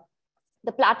 etc.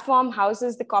 The platform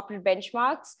houses the corporate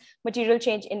benchmarks, material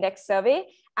change index survey,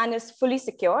 and is fully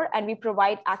secure. And we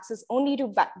provide access only to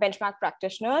benchmark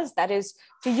practitioners, that is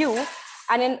to you.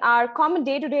 And in our common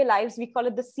day-to-day lives, we call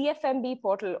it the CFMB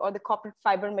portal, or the Corporate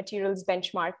Fiber Materials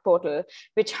Benchmark portal,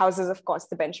 which houses, of course,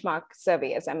 the benchmark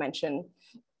survey, as I mentioned.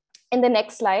 In the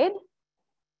next slide.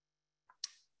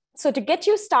 So to get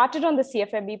you started on the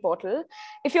CFMB portal,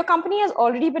 if your company has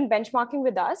already been benchmarking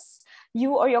with us,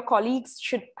 you or your colleagues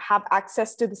should have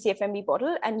access to the CFMB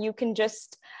portal, and you can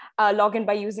just log in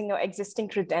by using your existing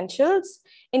credentials.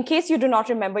 In case you do not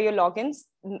remember your logins,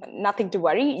 nothing to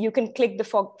worry. You can click the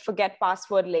forget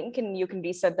password link and you can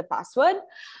reset the password.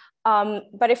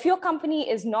 But if your company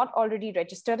is not already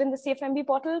registered in the CFMB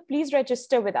portal, please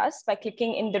register with us by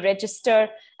clicking in the register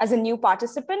as a new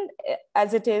participant,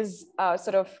 as it is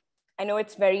I know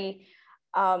it's very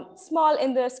small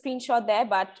in the screenshot there,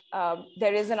 but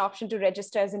there is an option to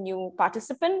register as a new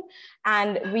participant,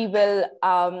 and we will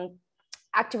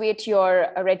activate your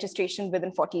registration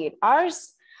within 48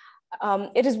 hours.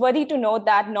 It is worthy to note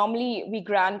that normally we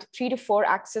grant 3 to 4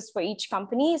 access for each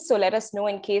company. So let us know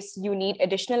in case you need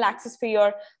additional access for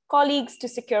your colleagues to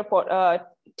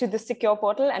the secure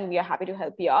portal, and we are happy to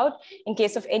help you out. In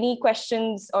case of any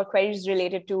questions or queries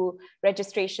related to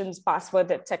registrations,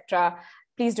 passwords, etc.,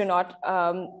 please do not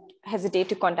hesitate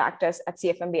to contact us at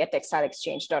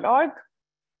cfmb@textileexchange.org.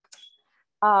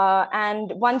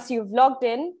 And once you've logged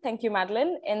in, thank you,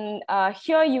 Madeline. And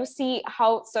here you see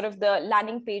how sort of the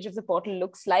landing page of the portal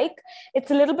looks like.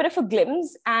 It's a little bit of a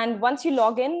glimpse. And once you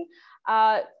log in,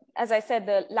 as I said,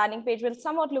 the landing page will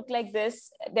somewhat look like this.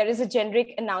 There is a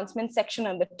generic announcement section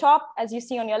on the top, as you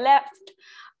see on your left,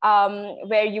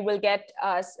 where you will get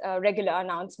regular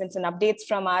announcements and updates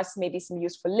from us, maybe some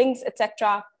useful links,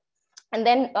 etc. And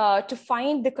then to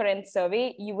find the current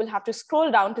survey, you will have to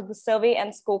scroll down to the survey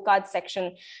and scorecard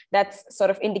section that's sort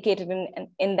of indicated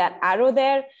in that arrow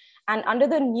there. And under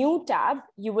the new tab,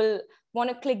 you will want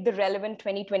to click the relevant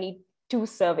 2022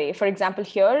 survey. For example,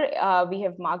 here we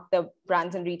have marked the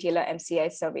Brands and Retailer MCI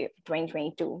survey for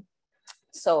 2022.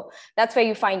 So that's where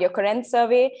you find your current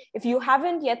survey. If you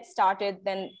haven't yet started,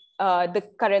 then the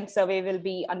current survey will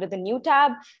be under the new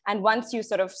tab. And once you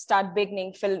sort of start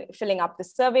beginning filling up the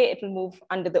survey, it will move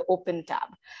under the open tab,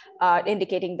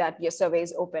 indicating that your survey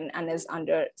is open and is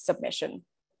under submission.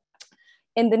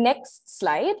 In the next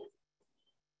slide,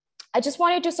 I just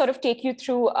wanted to sort of take you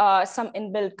through some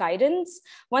inbuilt guidance.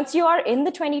 Once you are in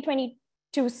the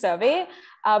 2022 survey,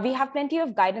 we have plenty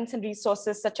of guidance and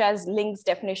resources such as links,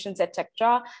 definitions,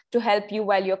 etc., to help you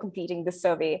while you're completing the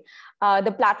survey.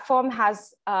 The platform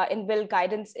has inbuilt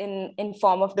guidance in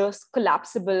form of those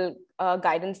collapsible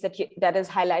guidance that is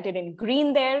highlighted in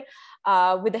green there.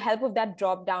 With the help of that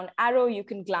drop-down arrow, you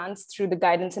can glance through the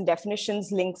guidance and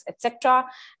definitions, links, etc.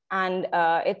 And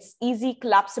it's easy,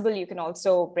 collapsible. You can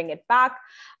also bring it back.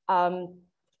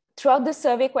 Throughout the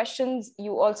survey questions,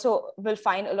 you also will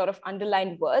find a lot of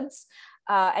underlined words,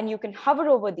 and you can hover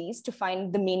over these to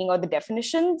find the meaning or the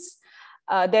definitions.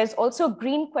 There's also a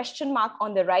green question mark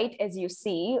on the right, as you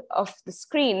see, of the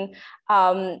screen.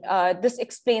 This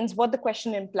explains what the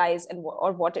question implies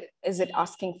or what is it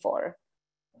asking for.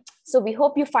 So we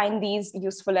hope you find these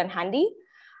useful and handy.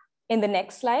 In the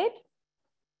next slide.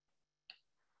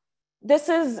 This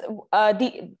is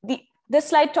this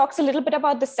slide talks a little bit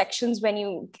about the sections when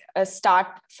you start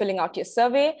filling out your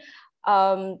survey.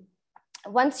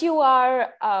 once you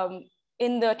are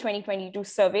in the 2022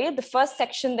 survey, the first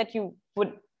section that you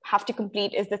would have to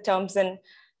complete is the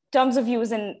terms of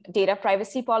use and data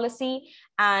privacy policy.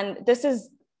 And this is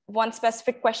one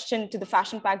specific question to the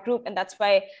Fashion Pact group. And that's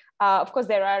why, of course,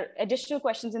 there are additional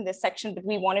questions in this section, but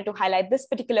we wanted to highlight this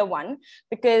particular one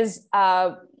because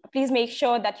please make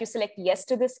sure that you select yes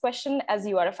to this question as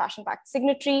you are a Fashion Pact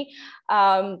signatory,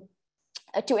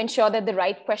 to ensure that the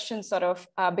right questions sort of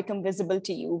become visible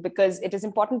to you, because it is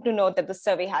important to note that the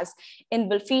survey has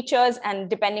inbuilt features, and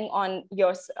depending on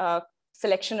your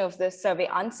selection of the survey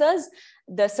answers,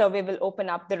 the survey will open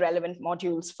up the relevant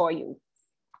modules for you.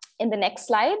 In the next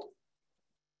slide.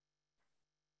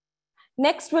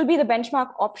 Next will be the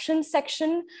benchmark options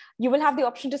section. You will have the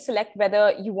option to select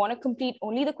whether you want to complete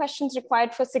only the questions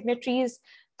required for signatories,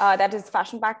 that is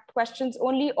Fashion Pact questions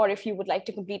only, or if you would like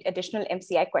to complete additional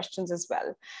MCI questions as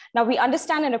well. Now, we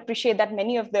understand and appreciate that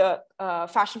many of the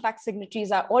Fashion Pact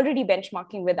signatories are already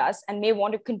benchmarking with us and may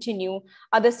want to continue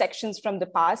other sections from the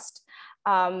past,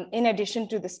 in addition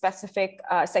to the specific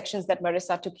sections that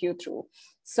Marissa took you through.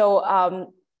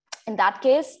 So in that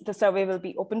case, the survey will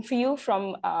be open for you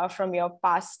from your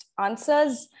past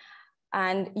answers.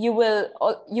 And you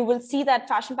will see that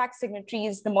Fashion Pact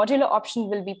signatories, the modular option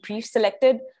will be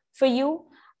pre-selected for you,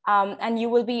 and you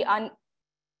will be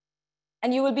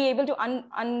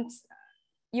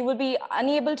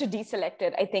unable to deselect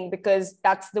it, I think, because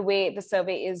that's the way the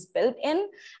survey is built in.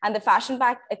 And the Fashion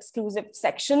Pact exclusive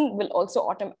section will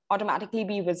also automatically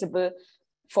be visible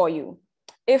for you.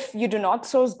 If you do not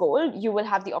source gold, you will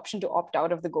have the option to opt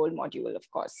out of the gold module, of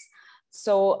course.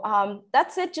 So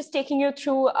that's it, just taking you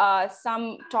through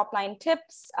some top line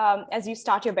tips as you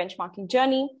start your benchmarking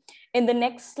journey. In the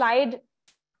next slide,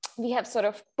 we have sort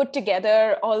of put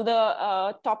together all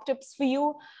the top tips for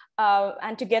you.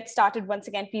 And to get started, once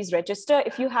again, please register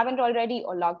if you haven't already,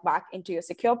 or log back into your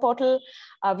secure portal.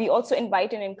 We also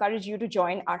invite and encourage you to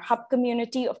join our hub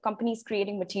community of companies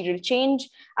creating material change,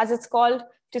 as it's called,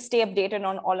 to stay updated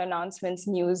on all announcements,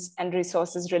 news, and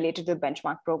resources related to the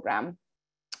benchmark program.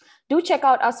 Do check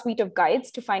out our suite of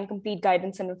guides to find complete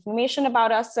guidance and information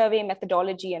about our survey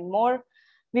methodology and more.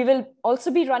 We will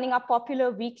also be running our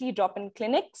popular weekly drop-in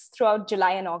clinics throughout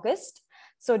July and August.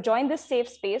 So join this safe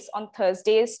space on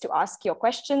Thursdays to ask your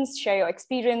questions, share your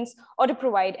experience, or to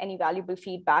provide any valuable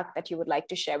feedback that you would like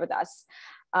to share with us.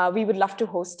 We would love to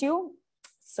host you.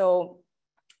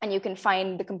 And you can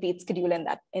find the complete schedule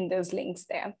in those links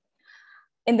there.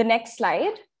 In the next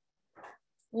slide,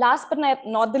 last but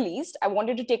not the least, I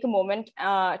wanted to take a moment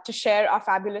to share our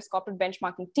fabulous corporate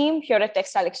benchmarking team here at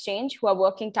Textile Exchange, who are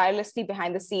working tirelessly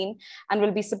behind the scene and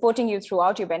will be supporting you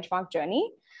throughout your benchmark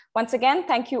journey. Once again,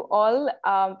 thank you all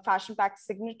Fashion Pact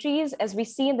signatories. As we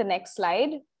see in the next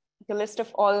slide, the list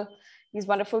of all these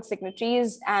wonderful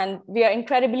signatories, and we are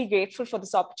incredibly grateful for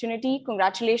this opportunity.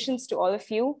 Congratulations to all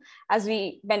of you as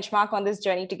we benchmark on this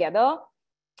journey together,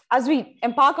 as we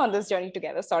embark on this journey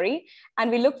together, sorry,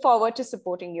 and we look forward to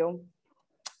supporting you.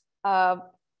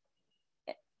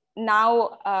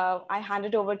 Now I hand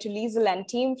it over to Liesl and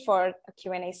team for a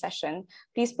Q&A session.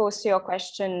 Please post your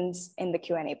questions in the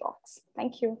Q&A box.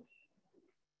 Thank you.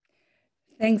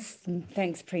 Thanks,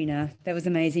 Preena. That was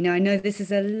amazing. Now, I know this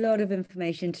is a lot of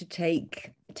information to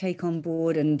take on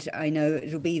board, and I know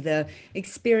it'll be the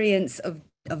experience of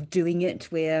doing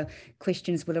it where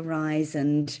questions will arise,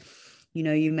 and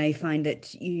you may find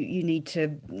that you need to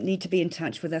be in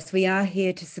touch with us. We are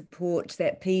here to support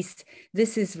that piece.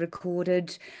 This is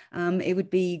recorded. It would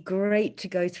be great to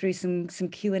go through some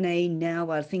Q&A now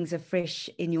while things are fresh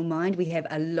in your mind. We have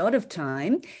a lot of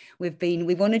time. We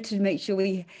wanted to make sure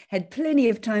we had plenty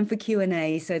of time for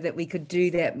Q&A so that we could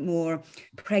do that more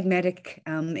pragmatic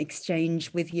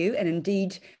exchange with you. And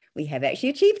indeed, we have actually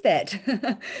achieved that.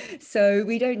 So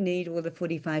we don't need all the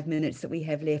 45 minutes that we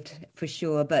have left for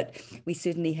sure, but we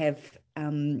certainly have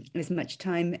as much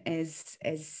time as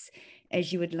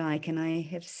you would like. And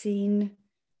have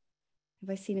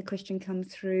I seen a question come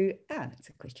through? It's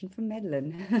a question from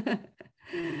Madeline.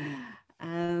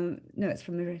 No, it's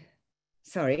from,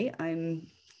 sorry,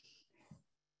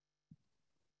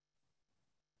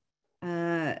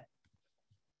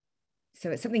 so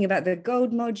it's something about the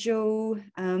gold module.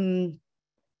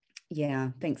 Yeah,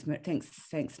 thanks,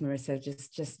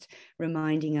 Marissa. Just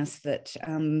reminding us that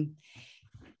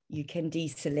you can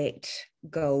deselect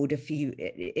gold if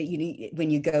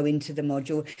when you go into the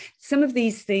module. Some of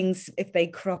these things, if they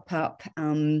crop up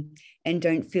and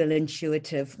don't feel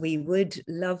intuitive, we would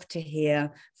love to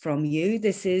hear from you.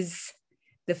 This is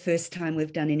the first time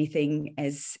we've done anything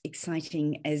as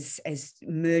exciting as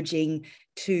merging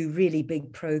two really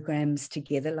big programs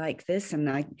together like this. And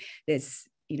there's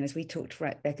as we talked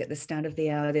right back at the start of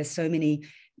the hour, there's so many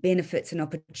benefits and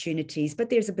opportunities, but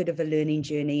there's a bit of a learning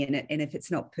journey in it. And if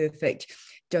it's not perfect,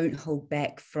 don't hold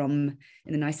back from,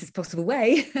 in the nicest possible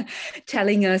way,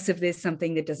 telling us if there's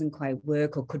something that doesn't quite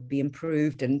work or could be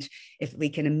improved. And if we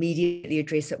can immediately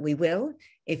address it, we will.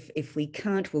 If we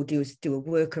can't, we'll do a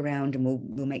workaround, and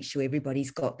we'll make sure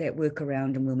everybody's got that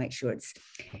workaround, and we'll make sure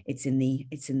it's in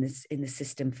the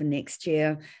system for next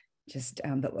year.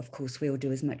 But of course, we'll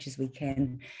do as much as we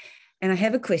can. And I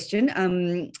have a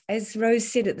question. As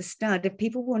Rose said at the start, if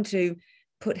people want to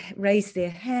raise their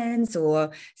hands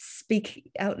or speak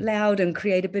out loud and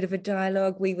create a bit of a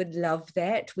dialogue, we would love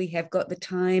that. We have got the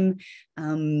time.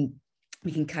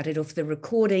 We can cut it off the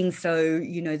recording. So,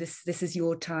 this is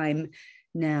your time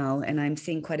now. And I'm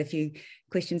seeing quite a few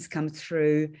questions come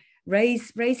through.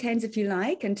 Raise hands if you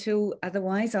like, until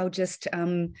otherwise I'll just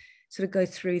sort of go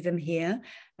through them here.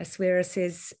 Aswera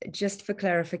says, just for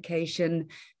clarification,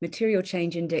 material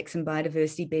change index and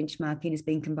biodiversity benchmarking is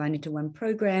being combined into one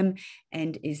program,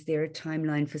 and is there a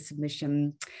timeline for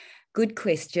submission? Good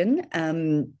question.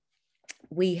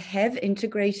 We have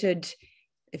integrated,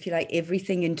 if you like,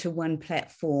 everything into one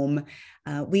platform.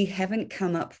 We haven't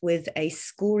come up with a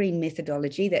scoring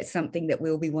methodology. That's something that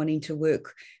we'll be wanting to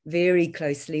work very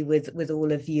closely with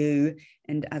all of you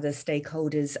and other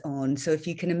stakeholders on. So if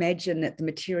you can imagine that the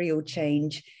material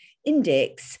change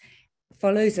index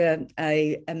follows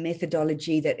a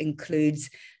methodology that includes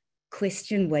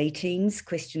question weightings,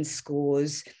 question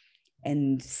scores,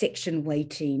 and section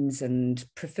weightings and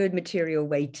preferred material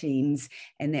weightings,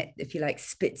 and that, if you like,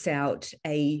 spits out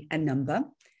a number,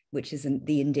 which is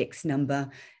the index number.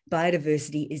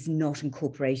 Biodiversity is not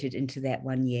incorporated into that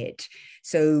one yet.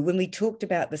 So when we talked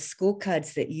about the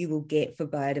scorecards that you will get for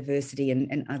biodiversity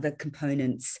and other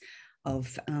components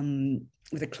of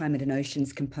the climate and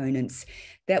oceans components,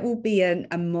 that will be a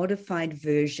modified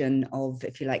version of,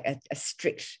 if you like, a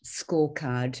strict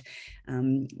scorecard.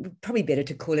 Probably better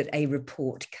to call it a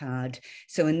report card.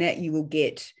 So in that you will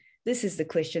get, this is the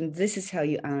question, this is how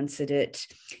you answered it,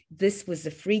 this was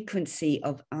the frequency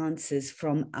of answers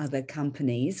from other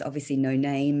companies, obviously no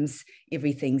names,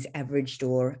 everything's averaged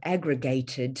or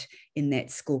aggregated in that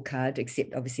scorecard,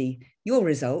 except obviously your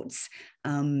results.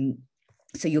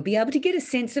 So you'll be able to get a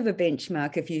sense of a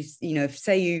benchmark if if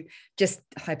say you just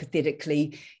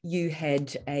hypothetically, you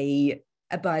had a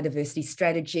biodiversity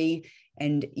strategy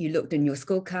and you looked in your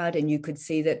scorecard and you could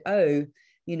see that,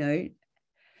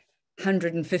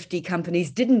 150 companies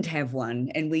didn't have one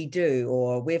and we do,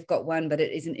 or we've got one, but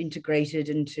it isn't integrated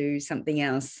into something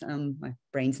else. My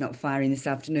brain's not firing this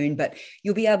afternoon, but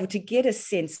you'll be able to get a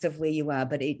sense of where you are,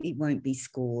 but it won't be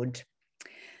scored.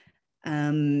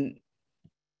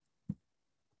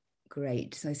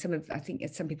 Great. So I think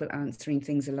some people answering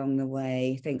things along the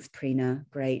way. Thanks, Prina.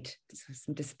 Great. So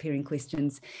some disappearing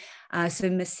questions. So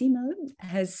Massimo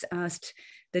has asked,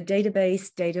 the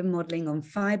database data modeling on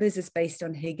fibers is based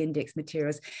on Higg index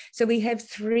materials. So we have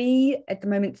at the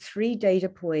moment, three data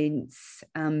points,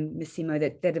 Massimo,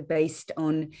 that are based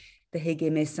on the Higg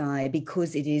MSI,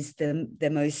 because it is the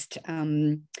most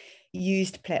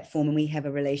used platform, and we have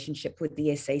a relationship with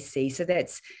the SAC. So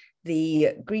that's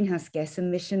the greenhouse gas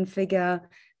emission figure,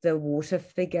 the water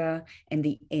figure, and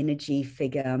the energy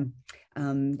figure,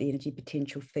 the energy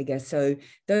potential figure. So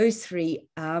those three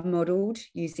are modeled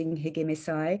using Higg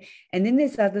MSI. And then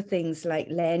there's other things like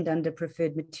land under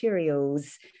preferred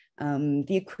materials, the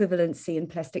equivalency in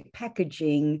plastic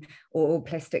packaging, or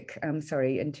plastic,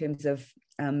 in terms of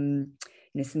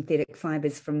synthetic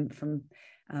fibers from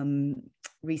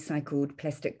recycled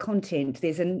plastic content.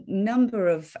 There's a number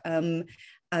of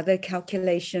other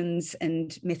calculations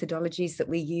and methodologies that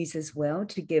we use as well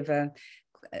to give a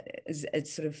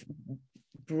sort of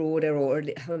broader or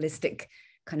holistic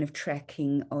kind of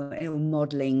tracking or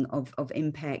modeling of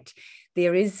impact.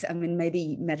 There is,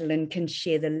 maybe Madeline can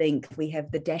share the link. We have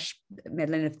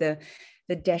Madeline, if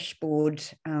the dashboard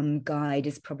guide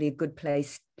is probably a good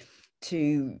place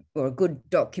or a good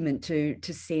document to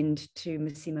send to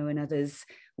Massimo and others,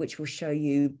 which will show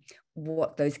you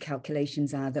what those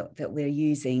calculations are that we're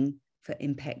using for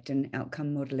impact and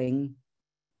outcome modeling.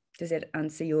 Does that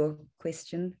answer your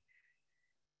question?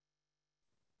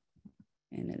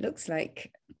 And it looks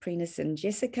like Prinas and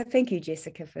Jessica. Thank you,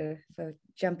 Jessica, for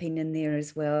jumping in there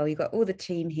as well. You've got all the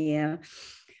team here.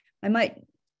 I might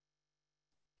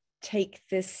take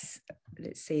this.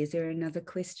 Let's see, is there another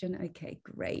question? Okay,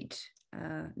 great.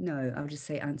 No, I'll just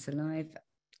say answer live.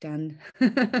 Done.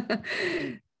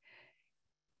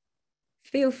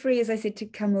 Feel free, as I said, to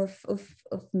come off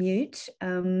mute.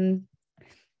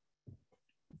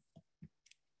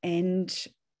 And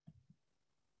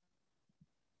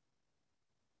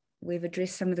we've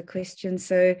addressed some of the questions.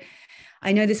 So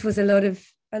I know this was a lot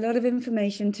of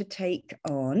information to take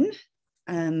on.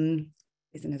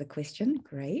 There's another question.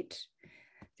 Great.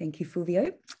 Thank you,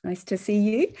 Fulvio. Nice to see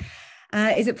you.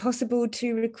 Is it possible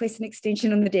to request an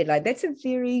extension on the deadline? That's a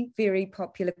very, very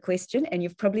popular question, and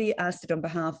you've probably asked it on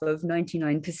behalf of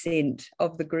 99%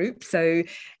 of the group. So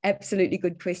absolutely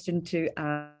good question to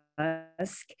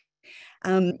ask.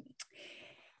 And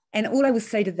all I will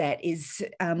say to that is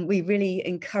we really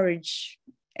encourage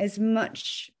as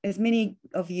many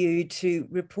of you to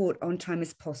report on time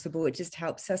as possible. It just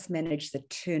helps us manage the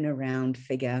turnaround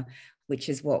figure, which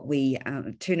is what we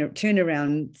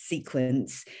turnaround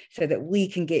sequence, so that we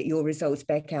can get your results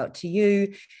back out to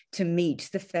you to meet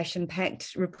the Fashion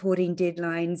Pact reporting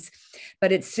deadlines.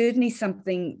 But it's certainly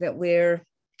something that we're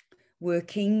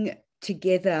working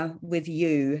together with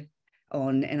you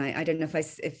on. And I don't know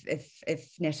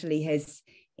if Natalie has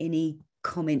any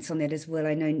comments on that as well.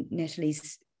 I know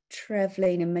Natalie's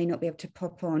traveling and may not be able to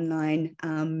pop online,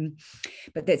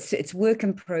 but it's work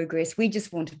in progress. We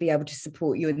just want to be able to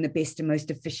support you in the best and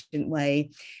most efficient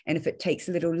way. And if it takes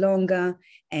a little longer,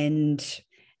 and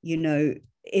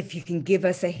if you can give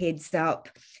us a heads up,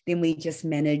 then we just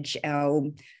manage our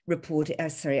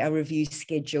review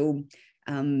schedule,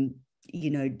 to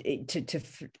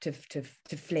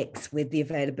flex with the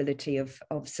availability of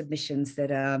submissions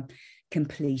that are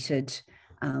completed.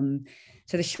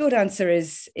 So the short answer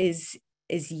is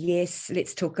yes.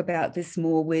 Let's talk about this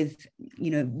more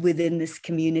within this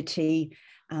community,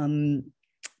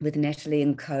 with Natalie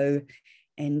and co,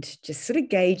 and just sort of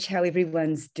gauge how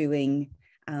everyone's doing.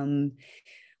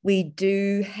 We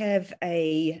do have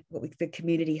the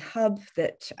community hub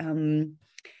that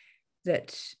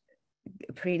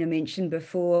Prina mentioned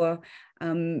before.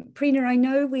 Prina, I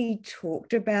know we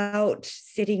talked about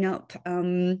setting up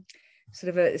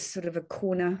sort of a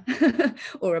corner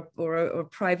or a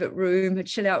private room, a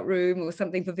chill out room or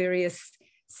something for various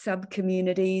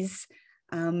sub-communities.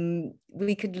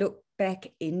 We could look back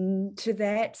into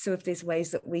that. So if there's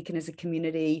ways that we can as a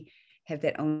community have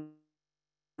that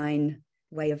online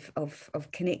way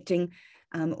of connecting,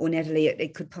 or Natalie,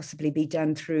 it could possibly be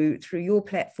done through your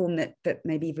platform that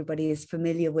maybe everybody is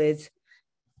familiar with.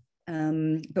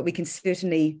 But we can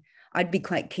certainly, I'd be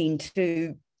quite keen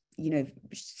to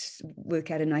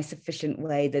work out a nice efficient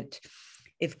way that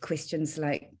if questions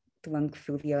like the one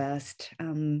Fulvio asked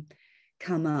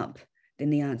come up, then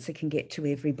the answer can get to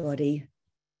everybody,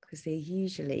 because they're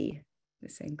usually the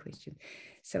same question.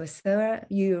 So Sarah,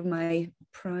 you're my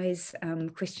prize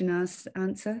question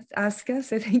asker,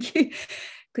 so thank you.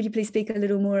 Could you please speak a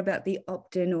little more about the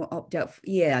opt-in or opt-out?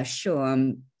 Yeah,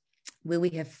 sure. Will we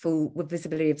have full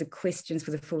visibility of the questions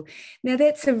for the full? Now,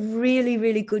 that's a really,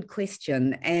 really good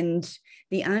question. And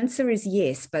the answer is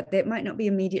yes, but that might not be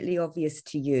immediately obvious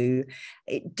to you.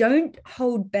 Don't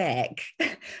hold back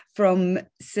from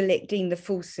selecting the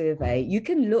full survey. You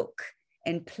can look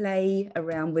and play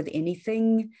around with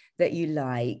anything that you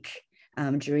like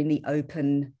during the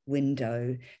open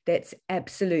window. That's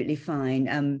absolutely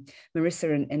fine.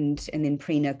 Marissa and then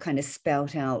Prina kind of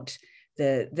spout out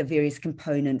the various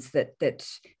components that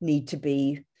need to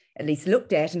be at least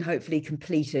looked at and hopefully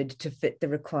completed to fit the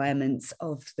requirements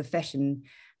of the Fashion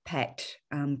Pact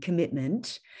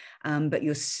commitment. But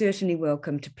you're certainly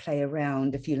welcome to play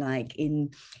around, if you like, in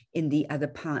the other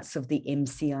parts of the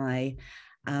MCI.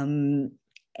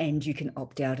 And you can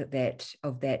opt out of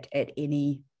that at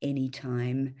any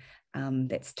time.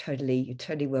 That's you're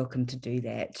totally welcome to do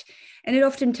that. And it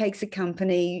often takes a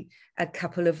company a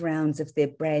couple of rounds if they're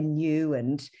brand new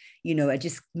and, are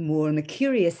just more on the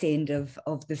curious end of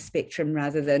the spectrum,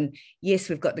 rather than, yes,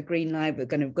 we've got the green light, we've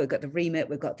got the remit,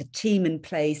 we've got the team in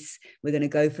place, we're going to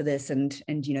go for this and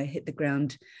hit the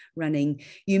ground running.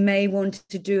 You may want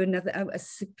to do a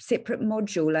separate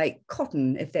module like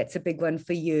cotton, if that's a big one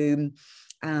for you,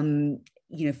 from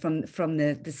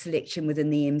the selection within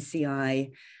the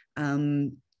MCI.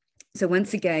 So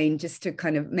once again, just to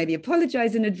kind of maybe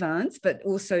apologize in advance, but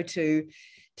also to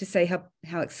say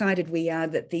how excited we are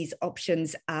that these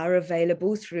options are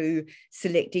available through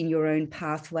selecting your own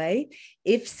pathway.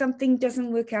 If something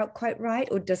doesn't work out quite right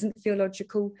or doesn't feel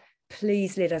logical,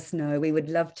 please let us know. We would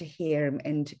love to hear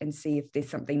and see if there's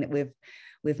something that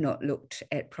we've not looked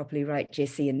at properly, right,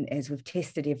 Jessie, and as we've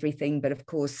tested everything. But of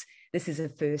course, this is a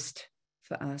first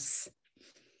for us.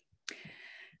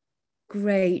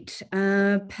 Great.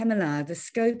 Pamela, the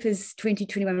scope is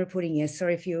 2021 reporting year.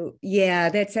 Sorry if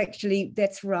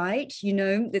that's right.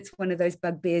 That's one of those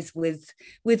bugbears with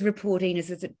reporting, is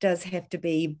that it does have to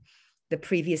be the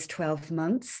previous 12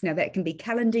 months. Now that can be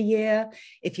calendar year,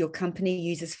 if your company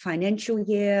uses financial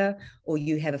year, or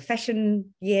you have a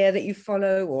fashion year that you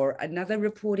follow, or another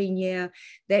reporting year,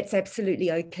 that's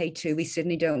absolutely okay too. We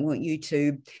certainly don't want you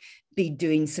to be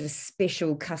doing sort of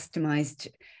special customized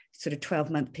sort of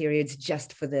 12-month periods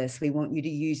just for this. We want you to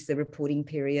use the reporting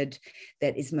period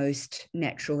that is most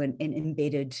natural and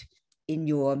embedded in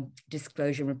your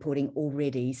disclosure reporting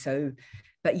already. So,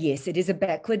 but yes, it is a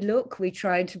backward look. We're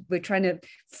trying to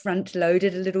front load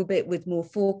it a little bit with more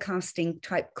forecasting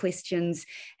type questions.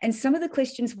 And some of the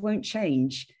questions won't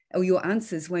change, or your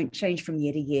answers won't change from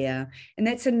year to year. And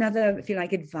that's another, if you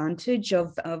like, advantage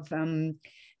of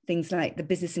things like the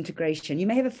business integration. You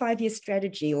may have a 5-year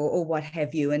strategy or what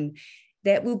have you, and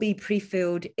that will be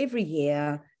pre-filled every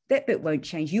year. That bit won't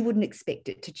change. You wouldn't expect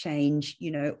it to change, you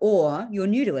know, or you're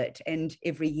new to it, and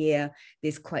every year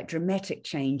there's quite dramatic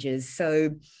changes.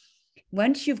 So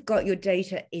once you've got your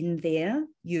data in there,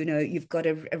 you know, you've got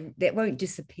that won't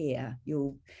disappear.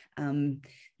 You'll,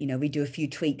 you know, we do a few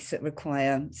tweaks that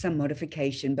require some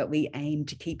modification, but we aim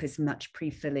to keep as much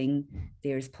pre-filling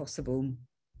there as possible.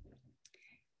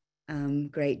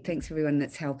 Great, thanks everyone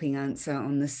that's helping answer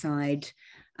on the side.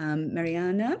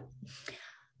 Mariana,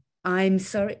 I'm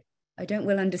sorry, I don't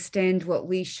well understand what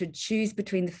we should choose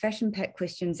between the Fashion Pact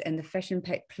questions and the Fashion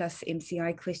Pact plus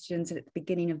MCI questions at the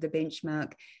beginning of the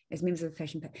benchmark as members of the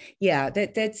Fashion Pact. Yeah,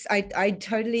 I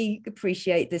totally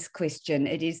appreciate this question.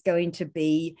 It is going to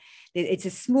be, it's a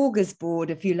smorgasbord,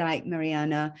 if you like,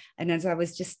 Mariana. And as I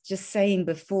was just saying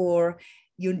before,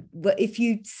 if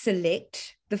you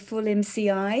select the full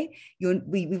MCI,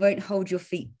 we won't hold your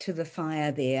feet to the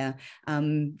fire there.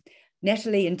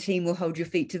 Natalie and team will hold your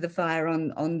feet to the fire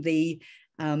on the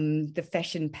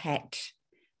Fashion Pact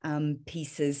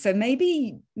pieces. So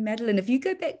maybe, Madeline, if you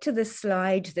go back to the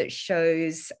slide that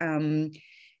shows,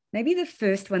 maybe the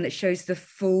first one that shows the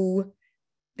full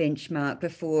benchmark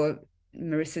before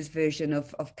Marissa's version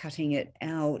of cutting it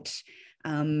out.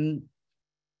 Thank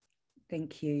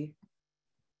you.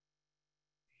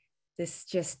 This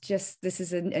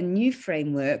is a new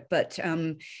framework, but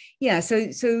yeah, so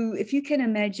if you can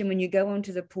imagine, when you go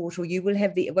onto the portal, you will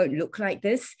have it won't look like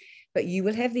this, but you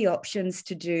will have the options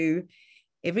to do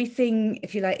everything,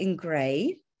 if you like, in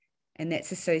gray, and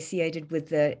that's associated with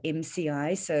the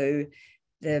MCI. So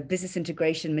the business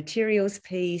integration materials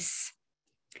piece,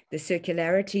 the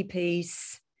circularity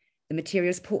piece, the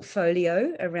materials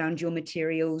portfolio around your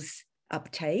materials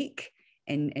uptake,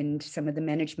 and some of the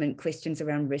management questions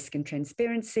around risk and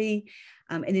transparency,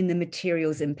 and then the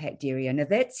materials impact area. Now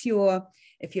that's your,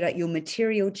 if you like, your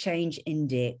material change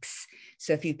index.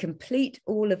 So if you complete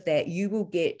all of that, you will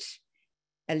get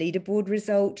a leaderboard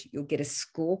result, you'll get a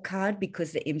scorecard,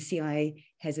 because the MCI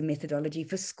has a methodology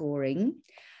for scoring,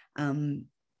 and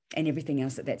everything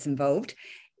else that's involved.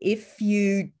 If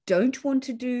you don't want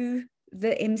to do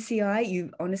the MCI,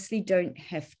 you honestly don't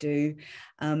have to.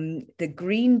 The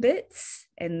green bits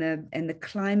and the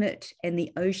climate and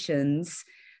the oceans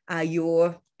are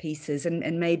your pieces,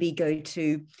 and maybe go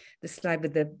to the slide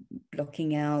with the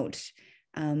blocking out.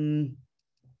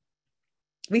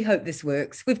 We hope this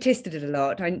works. We've tested it a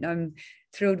lot. I'm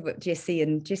thrilled with Jessie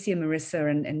and Marissa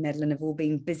and Madeline have all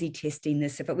been busy testing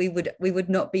this, but we would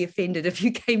not be offended if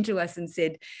you came to us and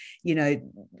said, you know,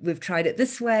 we've tried it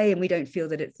this way and we don't feel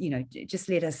that it's, you know, just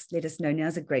let us know.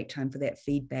 Now's a great time for that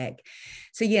feedback.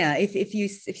 So yeah, if you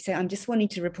say, I'm just wanting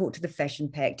to report to the Fashion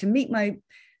Pact to meet my,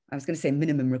 I was going to say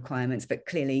minimum requirements, but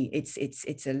clearly it's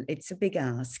a big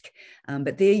ask.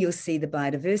 But there you'll see the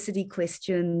biodiversity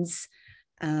questions.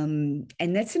 And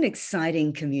that's an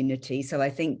exciting community. So I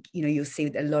think, you know, you'll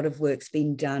see a lot of work's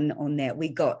been done on that. We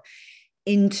got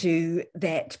into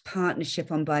that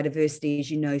partnership on biodiversity,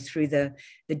 as you know, through the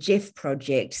Jeff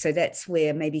project. So that's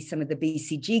where maybe some of the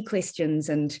BCG questions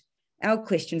and our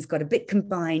questions got a bit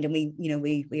combined, and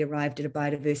we arrived at a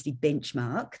biodiversity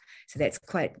benchmark. So that's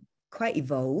quite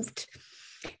evolved.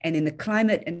 And then the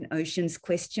climate and oceans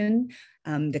question,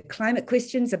 the climate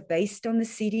questions are based on the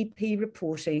CDP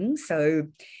reporting. So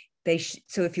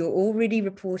so if you're already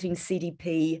reporting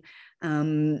CDP,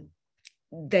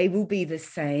 they will be the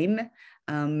same.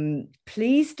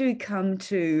 Please do come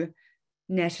to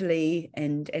Natalie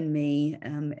and me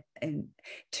and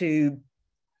to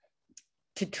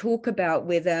talk about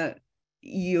whether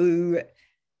you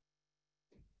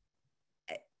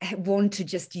want to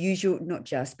just use your,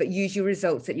 use your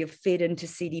results that you've fed into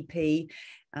CDP.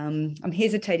 I'm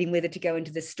hesitating whether to go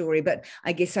into this story, but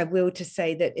I guess I will to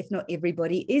say that if not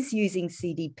everybody is using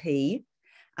CDP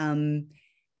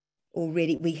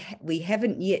already, we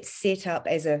haven't yet set up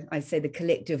as I say the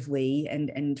collective we,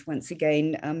 and once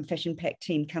again, Fashion Pact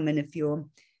team, come in if you're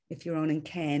if you're on and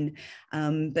can.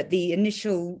 But the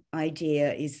initial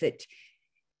idea is that,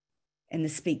 and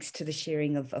this speaks to the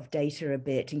sharing of data a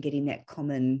bit and getting that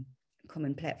common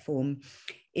platform,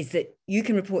 is that you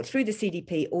can report through the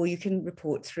CDP or you can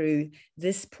report through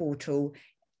this portal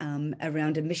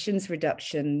around emissions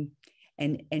reduction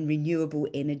and renewable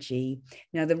energy.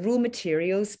 Now, the raw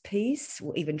materials piece,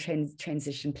 or even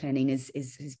transition planning,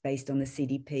 is based on the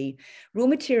CDP. Raw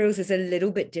materials is a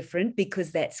little bit different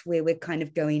because that's where we're kind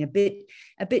of going a bit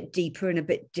deeper and a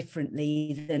bit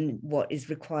differently than what is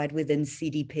required within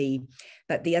CDP.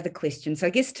 But the other question, so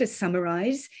I guess to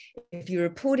summarize, if you're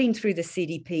reporting through the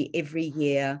CDP every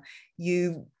year,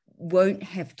 you won't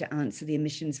have to answer the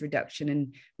emissions reduction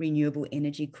and renewable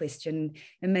energy question.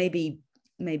 And maybe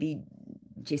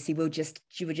Jessie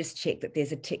she will just check that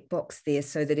there's a tick box there,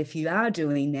 so that if you are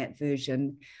doing that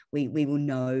version, we will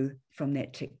know from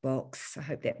that tick box. I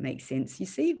hope that makes sense. You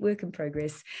see, work in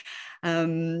progress.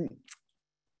 And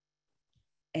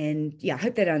yeah, I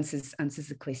hope that answers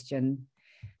the question.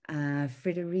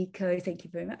 Federico, thank you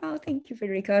very much. Oh, thank you,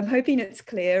 Federico. I'm hoping it's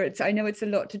clear. I know it's a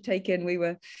lot to take in.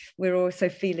 We're also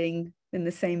feeling in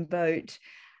the same boat.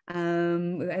 We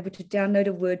were able to download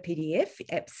a Word PDF.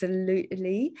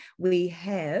 Absolutely. We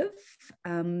have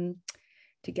to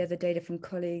gather data from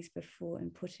colleagues before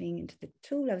inputting into the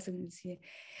tool. I was going to say,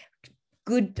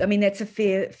 good. I mean, that's a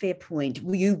fair point.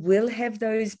 You will have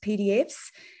those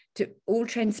PDFs. To all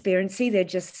transparency, they're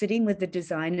just sitting with the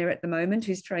designer at the moment,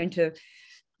 who's trying to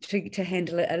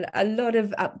handle a lot of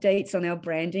updates on our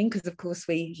branding, because of course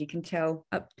we, as you can tell,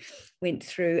 went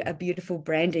through a beautiful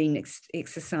branding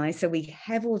exercise. So we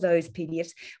have all those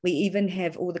PDFs. We even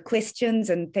have all the questions,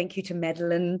 and thank you to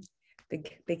Madeline,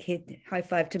 big head high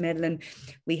five to Madeline.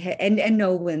 We have and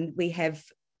Nolan. We have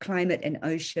climate and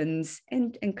oceans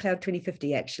and Cloud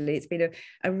 2050. Actually, it's been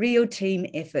a real team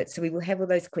effort. So we will have all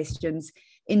those questions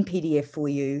in PDF for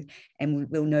you, and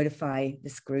we'll notify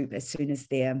this group as soon as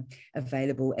they're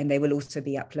available. And they will also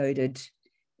be uploaded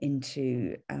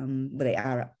into, they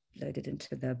are uploaded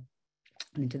into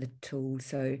the tool.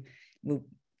 So we'll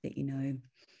let you know.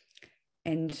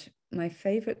 And my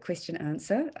favorite question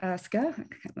asker, I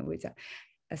can't remember what's that.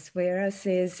 Aswera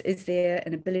says, is there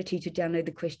an ability to download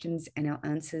the questions and our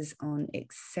answers on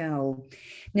Excel?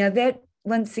 Now that,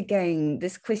 once again,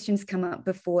 this question's come up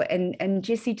before, and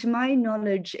Jessie, to my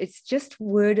knowledge, it's just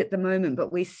Word at the moment,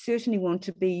 but we certainly want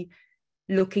to be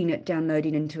looking at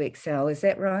downloading into Excel. Is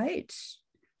that right?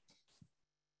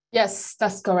 Yes,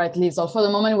 that's correct, Liesl. For the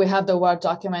moment, we have the Word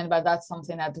document, but that's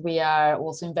something that we are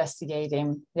also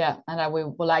investigating. Yeah, and that we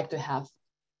would like to have.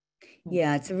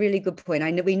 Yeah, it's a really good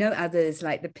point. We know others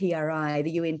like the PRI,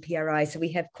 the UN PRI, so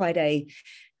we have quite a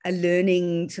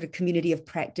learning sort of community of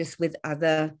practice with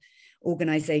other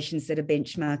organizations that are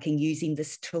benchmarking using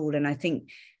this tool. And I think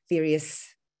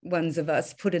various ones of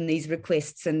us put in these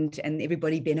requests, and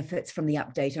everybody benefits from the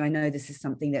update. And I know this is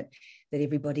something that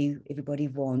everybody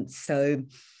wants. So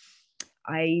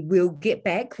I will get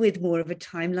back with more of a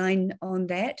timeline on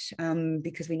that,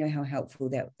 because we know how helpful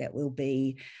that will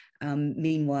be.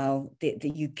 Meanwhile, that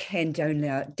you can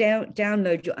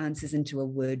download your answers into a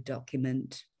Word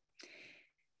document.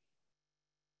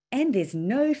 And there's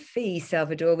no fee,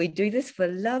 Salvador. We do this for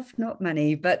love, not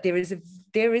money, but there is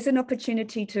an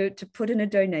opportunity to put in a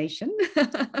donation.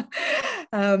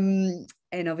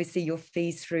 And obviously your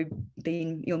fees through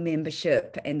being your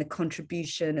membership and the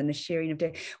contribution and the sharing of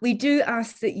data. We do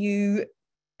ask that you,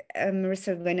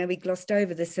 Marissa, I know we glossed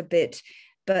over this a bit,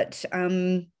 but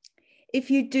if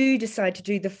you do decide to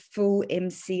do the full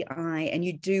MCI and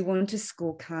you do want a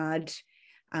scorecard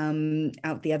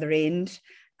out the other end,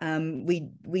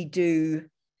 we do,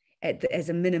 as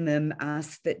a minimum,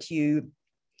 ask that you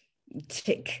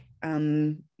tick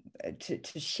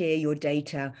to share your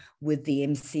data with the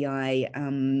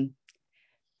MCI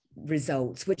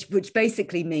results, which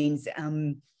basically means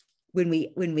when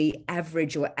we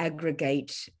average or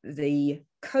aggregate the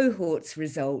cohorts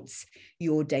results,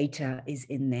 your data is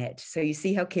in that. So you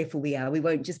see how careful we are. We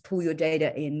won't just pull your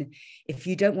data in if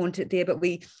you don't want it there,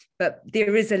 but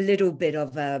there is a little bit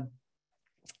of a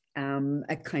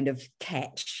kind of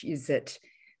catch, is that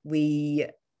we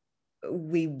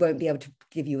won't be able to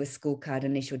give you a scorecard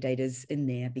unless your data's in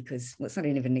there, because, well, it's not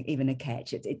even a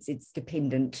catch. It's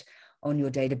dependent on your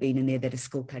data being in there that a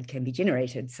scorecard can be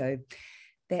generated. So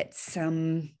that's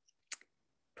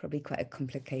probably quite a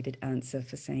complicated answer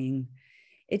for saying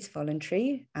it's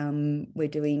voluntary. We're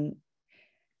doing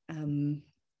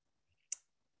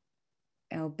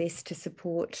our best to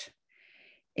support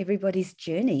everybody's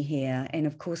journey here, and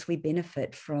of course we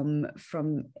benefit from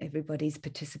everybody's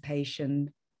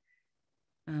participation.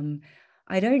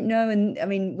 I don't know, and I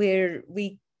mean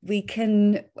we we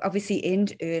can obviously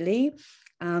end early.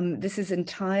 This is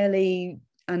entirely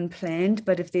unplanned,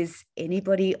 but if there's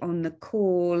anybody on the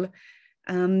call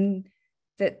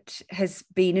that has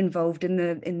been involved in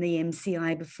the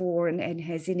MCI before and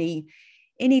has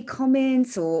any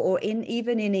comments or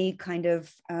even any kind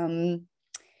of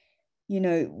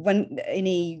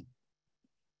any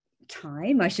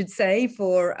time, I should say,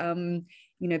 for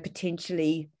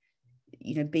potentially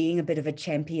being a bit of a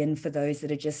champion for those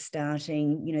that are just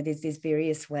starting. There's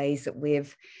various ways that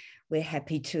we're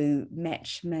happy to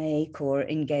match make or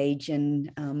engage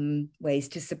in ways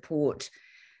to support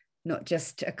not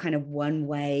just a kind of one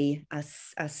way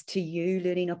us to you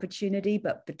learning opportunity,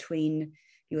 but between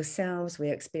yourselves,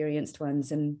 where experienced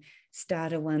ones and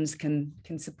starter ones can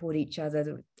support each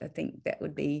other. I think that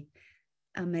would be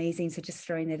amazing. So just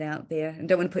throwing it out there, and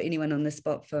don't want to put anyone on the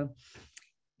spot for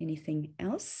anything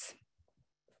else.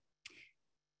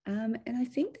 And I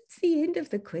think that's the end of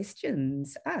the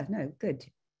questions. No, good.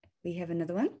 We have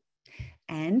another one.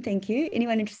 Anne, thank you.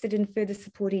 Anyone interested in further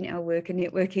supporting our work and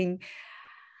networking?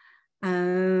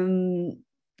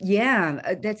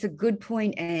 Yeah, that's a good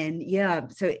point, Anne. Yeah,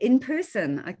 so in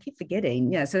person, I keep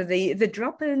forgetting. Yeah, so the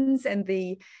drop-ins and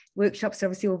the workshops are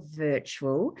obviously all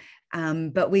virtual,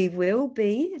 but we will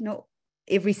be, not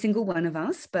every single one of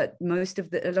us, but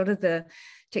a lot of the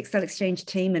Textile Exchange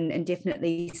team and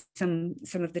definitely some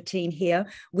of the team here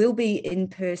will be in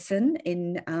person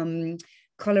in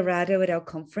Colorado at our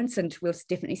conference, and we'll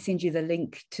definitely send you the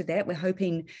link to that. We're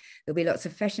hoping there'll be lots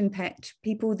of Fashion Pact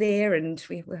people there, and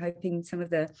we're hoping some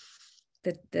of the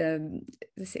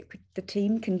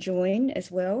team can join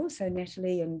as well. So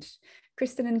Natalie and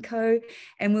Kristen and co,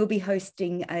 and we'll be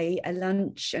hosting a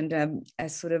lunch and a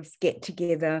sort of get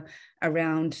together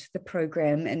around the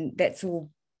program, and that's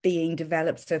all being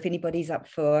developed. So if anybody's up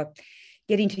for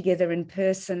getting together in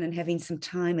person and having some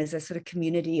time as a sort of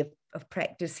community of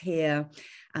practice here,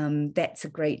 that's a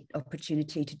great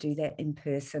opportunity to do that in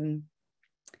person.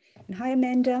 And hi,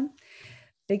 Amanda.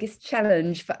 Biggest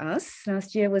challenge for us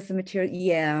last year was the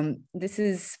material.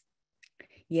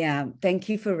 Thank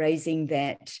you for raising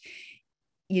that.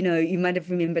 You might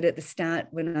have remembered at the start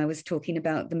when I was talking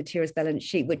about the materials balance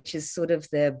sheet, which is sort of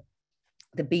the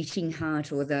beating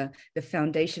heart or the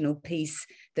foundational piece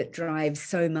that drives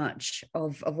so much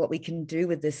of what we can do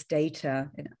with this data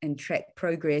and track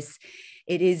progress.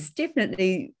 It is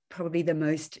definitely probably the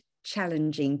most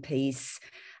challenging piece.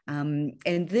 And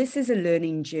this is a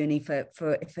learning journey for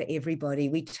everybody.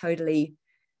 We totally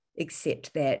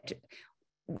accept that.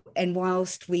 And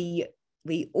whilst we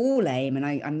all aim, and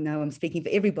I know I'm speaking for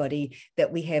everybody,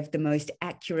 that we have the most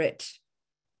accurate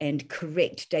and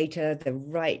correct data, the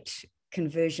right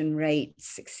conversion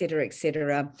rates, et cetera,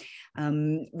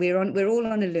 we're all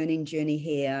on a learning journey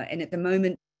here. And at the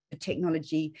moment, the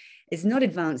technology is not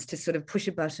advanced to sort of push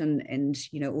a button and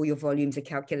all your volumes are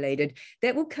calculated.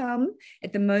 That will come.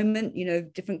 At the moment,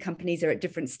 different companies are at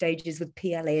different stages with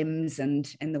PLMs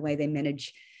and the way they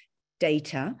manage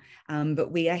data,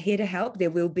 but we are here to help.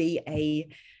 There will be a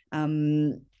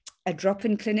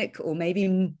drop-in clinic, or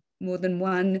maybe more than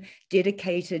one,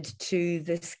 dedicated to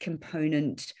this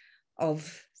component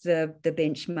of the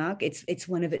benchmark. It's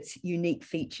one of its unique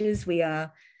features. We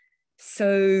are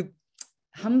so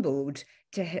humbled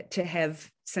to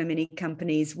have so many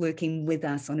companies working with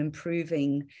us on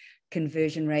improving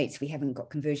conversion rates. We haven't got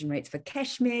conversion rates for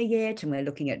cashmere yet, and we're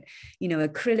looking at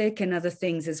acrylic and other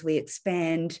things as we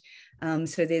expand.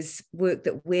 So there's work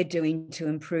that we're doing to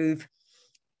improve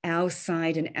our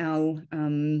side and our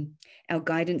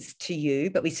guidance to you,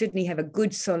 but we certainly have a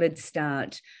good solid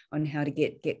start on how to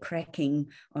get cracking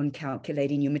on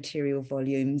calculating your material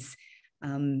volumes.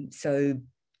 So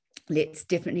let's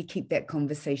definitely keep that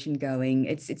conversation going.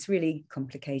 It's really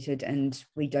complicated, and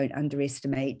we don't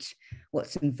underestimate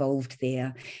what's involved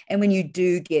there. And when you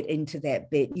do get into that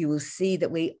bit, you will see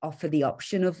that we offer the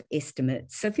option of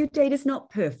estimates. So if your data is not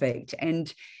perfect,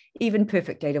 and even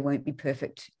perfect data won't be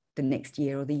perfect the next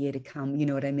year or the year to come, you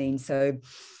know what I mean? So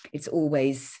it's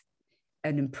always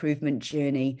an improvement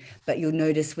journey. But you'll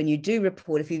notice when you do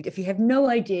report, if you have no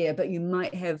idea, but you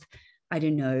might have, I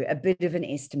don't know, a bit of an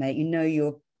estimate,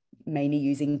 you're mainly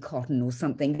using cotton or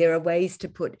something, there are ways to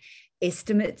put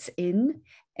estimates in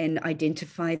and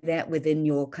identify that within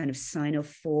your kind of sign-off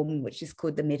form, which is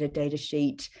called the metadata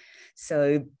sheet.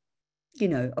 So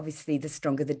obviously the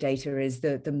stronger the data is,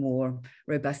 the more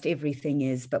robust everything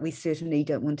is, but we certainly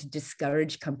don't want to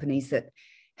discourage companies that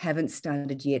haven't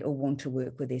started yet or want to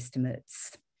work with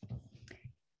estimates.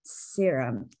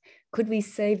 Sarah, could we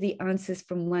save the answers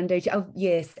from one day to,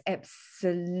 yes,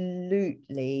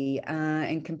 absolutely,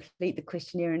 and complete the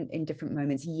questionnaire in different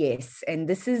moments? Yes, and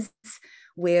this is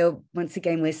where once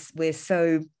again we're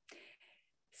so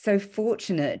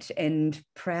fortunate and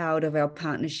proud of our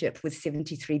partnership with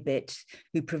 73bit,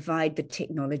 who provide the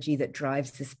technology that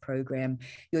drives this program.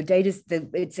 Your data,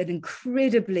 it's an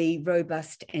incredibly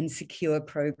robust and secure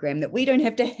program that we don't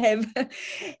have to have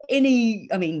any,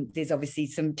 I mean, there's obviously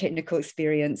some technical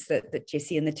experience that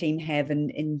Jessie and the team have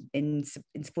in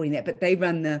supporting that, but they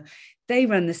run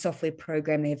the software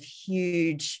program. They have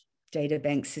huge data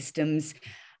bank systems.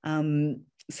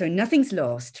 So nothing's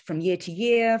lost from year to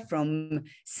year, from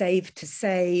save to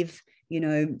save. You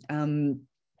know,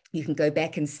 you can go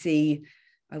back and see.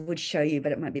 I would show you,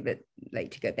 but it might be a bit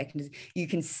late to go back. And you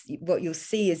can see, what you'll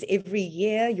see is every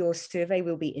year your survey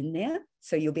will be in there.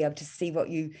 So you'll be able to see what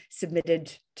you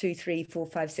submitted 2, 3, 4,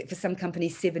 5, 6, for some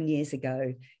companies 7 years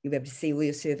ago. You'll be able to see all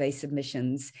your survey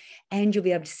submissions, and you'll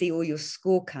be able to see all your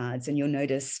scorecards. And you'll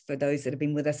notice, for those that have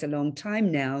been with us a long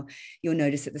time now, you'll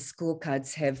notice that the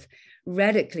scorecards have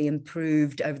radically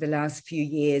improved over the last few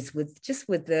years with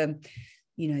the,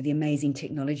 you know, the amazing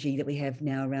technology that we have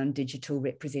now around digital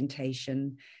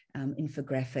representation,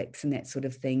 infographics and that sort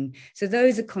of thing. So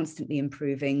those are constantly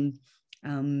improving,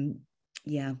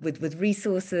 with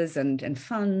resources and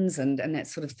funds and that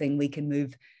sort of thing. We can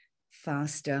move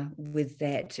faster with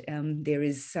that. There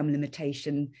is some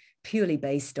limitation purely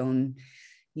based on,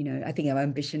 you know, I think our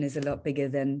ambition is a lot bigger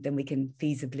than we can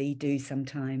feasibly do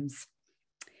sometimes.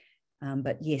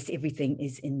 But yes, everything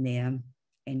is in there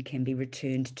and can be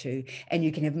returned to. And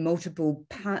you can have multiple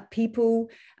people.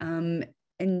 And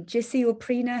Jessie or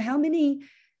Prina, how many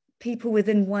people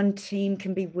within one team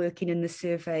can be working in the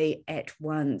survey at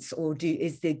once? Or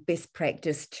is the best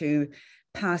practice to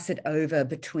pass it over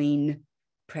between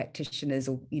practitioners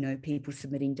or, you know, people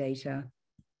submitting data?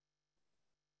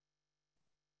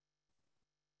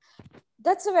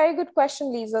 That's a very good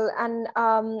question, Liesl. And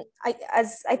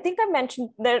as I think I mentioned,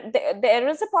 there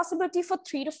is a possibility for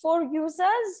 3 to 4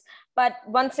 users, but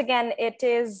once again, it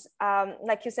is,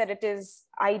 like you said, it is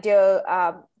ideal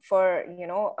for, you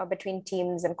know, between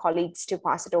teams and colleagues to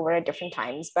pass it over at different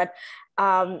times. But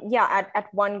at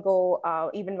one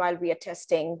go, even while we are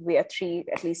testing, we are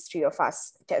at least three of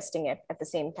us testing it at the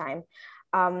same time.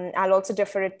 I'll also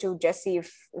defer it to Jessie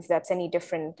if that's any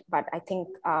different, but I think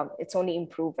it's only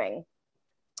improving.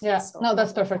 Yeah, so. No,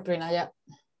 that's perfect, Rina. Yeah,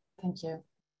 thank you.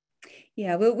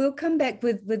 Yeah, we'll come back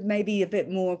with maybe a bit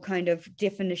more kind of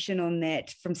definition on that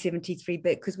from 73bit,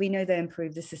 because we know they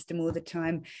improve the system all the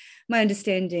time. My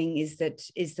understanding is that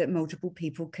multiple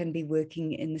people can be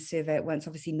working in the survey at once,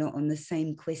 obviously not on the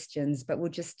same questions, but we'll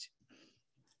just,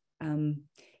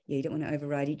 you don't want to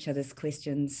override each other's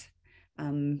questions.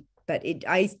 But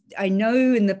I know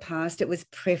in the past it was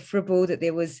preferable that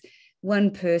there was one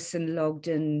person logged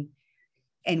in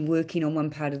and working on one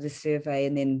part of the survey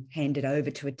and then hand it over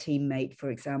to a teammate,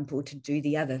 for example, to do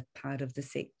the other part of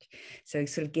the So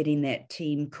sort of getting that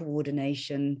team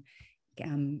coordination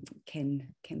can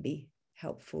be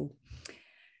helpful.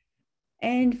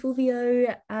 And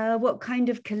Fulvio, what kind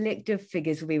of collective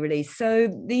figures will be released? So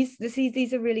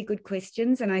these are really good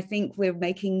questions, and I think we're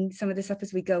making some of this up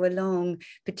as we go along,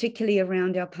 particularly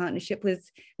around our partnership with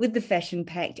the Fashion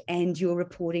Pact and your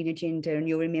reporting agenda. And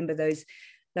you'll remember those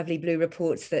lovely blue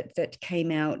reports that came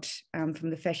out from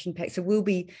the Fashion Pact. So we'll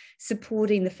be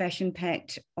supporting the Fashion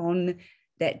Pact on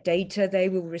that data. They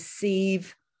will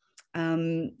receive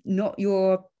not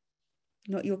your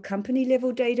company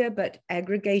level data, but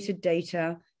aggregated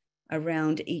data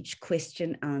around each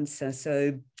question answer.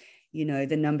 So, you know,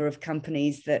 the number of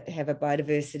companies that have a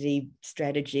biodiversity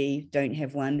strategy don't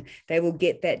have one. They will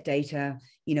get that data.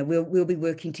 You know, we'll be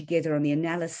working together on the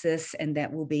analysis, and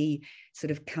that will be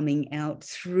sort of coming out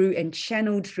through and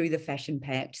channeled through the Fashion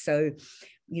Pact. So,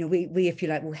 you know, we if you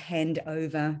like, will hand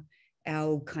over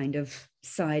our kind of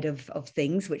side of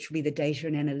things, which will be the data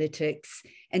and analytics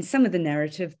and some of the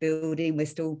narrative building. We're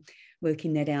still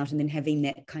working that out, and then having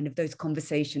that kind of those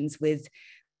conversations with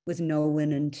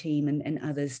Nolan and team and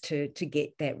others to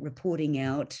get that reporting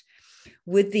out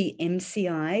with the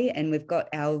MCI. And we've got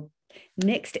our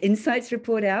next insights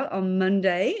report out on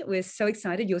Monday. We're so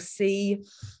excited. You'll see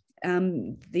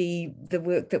the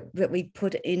work that we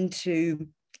put into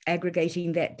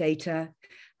aggregating that data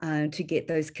to get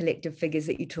those collective figures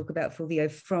that you talk about, Fulvio,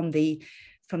 from the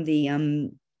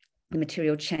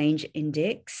material change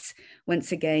index.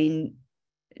 Once again,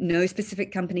 no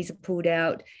specific companies are pulled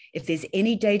out. If there's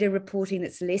any data reporting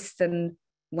that's less than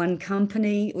one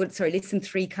company, less than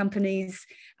 3 companies,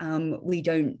 we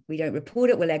don't report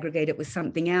it. We'll aggregate it with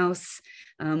something else.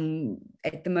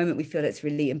 At the moment, we feel it's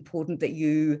really important that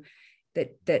you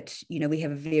know, we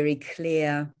have a very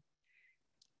clear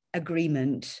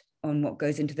agreement on what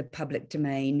goes into the public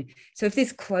domain. So if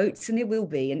there's quotes, and there will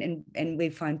be, and we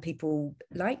find people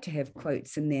like to have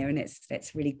quotes in there, and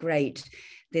that's really great,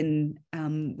 then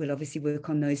we'll obviously work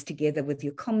on those together with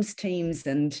your comms teams,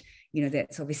 and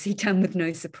that's obviously done with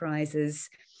no surprises.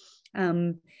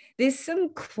 There's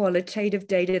some qualitative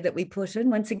data that we put in.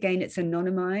 Once again, it's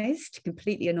anonymized,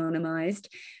 completely anonymized,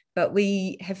 but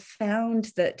we have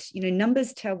found that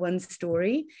numbers tell one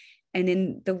story, and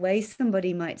in the way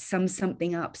somebody might sum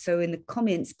something up. So in the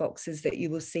comments boxes that you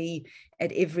will see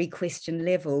at every question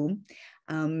level,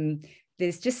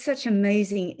 there's just such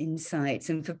amazing insights.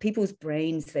 And for people's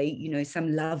brains, they,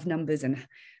 some love numbers and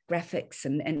graphics,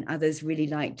 and others really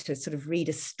like to sort of read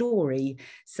a story,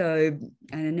 and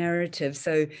a narrative.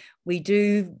 So we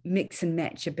do mix and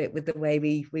match a bit with the way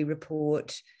we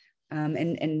report. And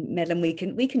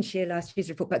Madeline, we can share last year's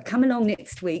report, but come along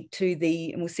next week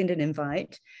and we'll send an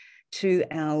invite to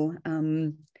our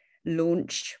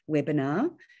launch webinar.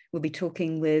 We'll be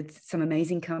talking with some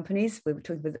amazing companies. We'll be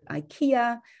talking with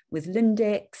IKEA, with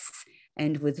Lindex,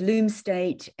 and with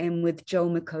Loomstate, and with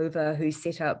Joel Makova, who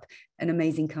set up an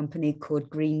amazing company called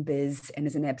GreenBiz and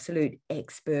is an absolute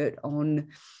expert on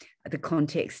the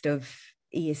context of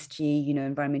ESG,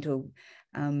 environmental,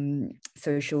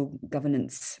 social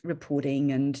governance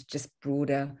reporting, and just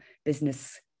broader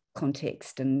business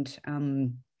context, and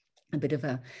a bit of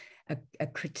a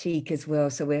critique as well.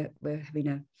 So we're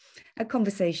having a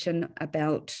conversation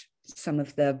about some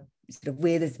of the sort of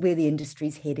where the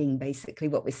industry's heading, basically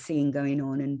what we're seeing going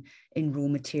on in raw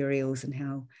materials, and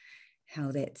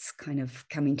how that's kind of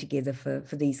coming together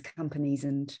for these companies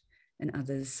and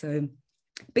others. So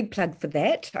big plug for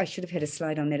that. I should have had a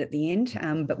slide on that at the end,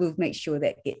 but we'll make sure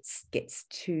that gets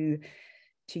to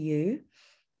you.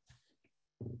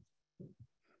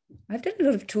 I've done a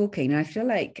lot of talking. I feel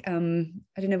like, I don't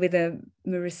know whether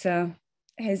Marissa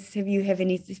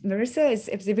Marissa,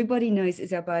 as everybody knows,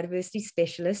 is our biodiversity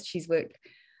specialist. She's worked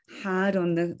hard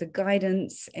on the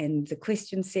guidance and the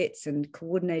question sets, and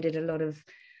coordinated a lot of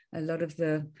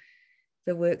the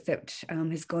work that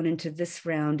has gone into this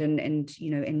round, and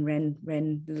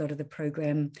ran a lot of the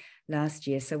program last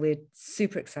year. So we're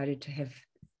super excited to have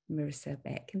Marissa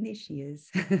back, and there she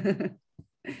is.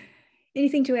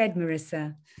 Anything to add,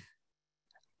 Marissa?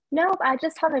 No, I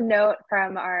just have a note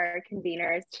from our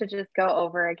conveners to just go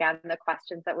over again the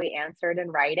questions that we answered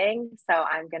in writing. So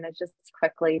I'm going to just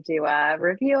quickly do a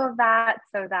review of that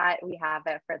so that we have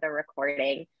it for the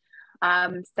recording.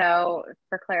 So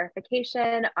for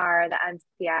clarification, are the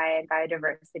MCI and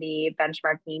biodiversity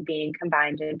benchmarking being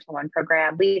combined into one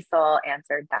program? Liesl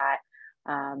answered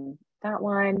that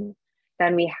one.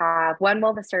 Then we have, when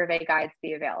will the survey guides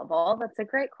be available? That's a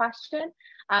great question.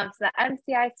 So the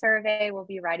MCI survey will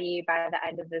be ready by the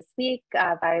end of this week,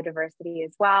 biodiversity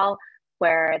as well,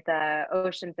 where the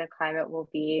oceans and climate will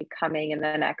be coming in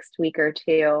the next week or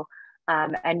two.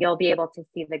 And you'll be able to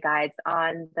see the guides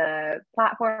on the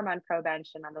platform, on ProBench,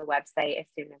 and on the website as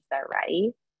soon as they're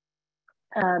ready.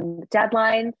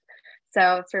 Deadlines.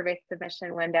 So survey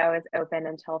submission window is open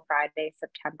until Friday,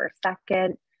 September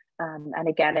 2nd. And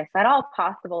again, if at all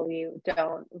possible, we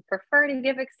don't prefer to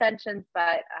give extensions,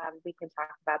 but we can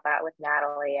talk about that with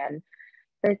Natalie and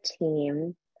the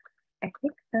team. I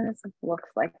think those looks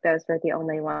like those were the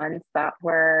only ones that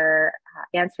were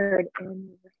answered in,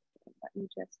 let me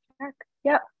just check.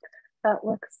 Yep, that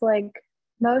looks like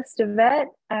most of it.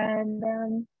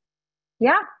 And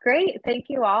yeah, great. Thank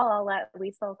you all. I'll let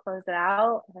Liesl close it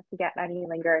out. If we get any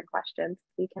lingering questions,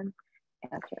 we can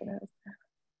answer those.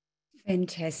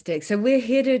 Fantastic. So we're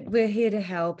here to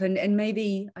help, and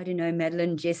maybe, I don't know,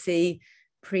 Madeline, Jessie,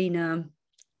 Prina,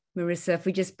 Marissa, if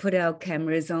we just put our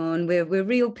cameras on, we're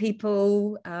real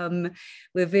people.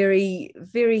 We're very,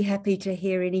 very happy to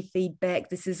hear any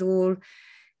feedback. This is all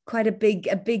quite a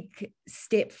big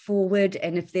step forward,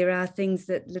 and if there are things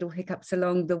little hiccups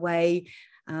along the way,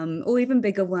 or even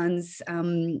bigger ones,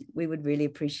 we would really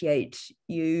appreciate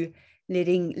you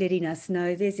letting us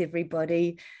know. There's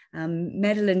everybody.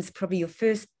 Madeline's probably your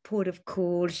first port of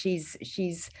call. She's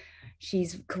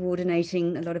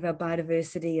coordinating a lot of our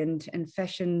biodiversity and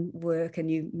fashion work,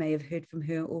 and you may have heard from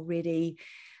her already.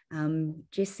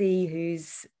 Jessie,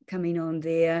 who's coming on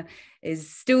there, is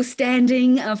still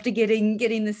standing after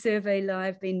getting the survey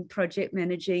live, been project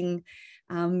managing,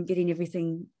 getting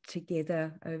everything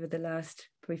together over the last,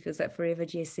 probably feels like forever,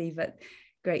 Jessie, but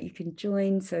great you can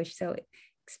join. So she's our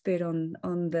expert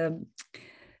on the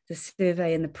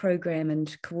survey and the program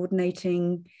and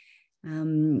coordinating.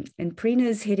 And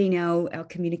Prina's heading our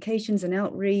communications and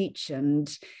outreach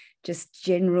and just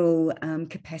general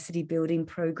capacity building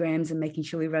programs and making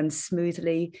sure we run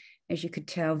smoothly. As you could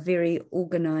tell, very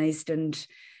organized and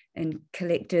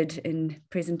collected in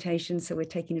presentation. So we're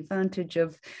taking advantage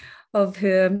of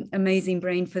her amazing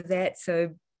brain for that.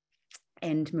 So,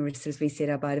 and Marissa, as we said,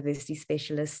 our biodiversity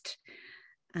specialist,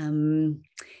 and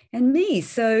me.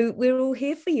 So we're all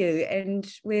here for you, and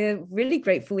we're really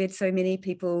grateful we had so many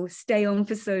people stay on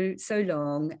for so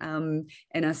long and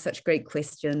ask such great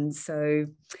questions. So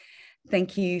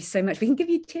thank you so much. We can give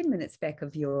you 10 minutes back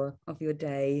of your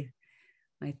day,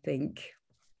 I think.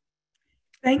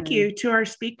 Thank you to our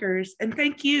speakers, and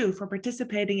thank you for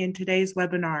participating in today's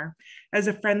webinar. As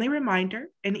a friendly reminder,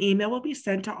 an email will be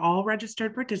sent to all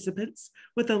registered participants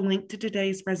with a link to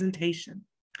today's presentation.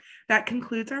 That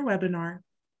concludes our webinar.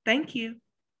 Thank you.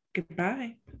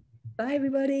 Goodbye. Bye,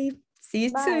 everybody. See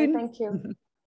you Bye. soon. Thank you.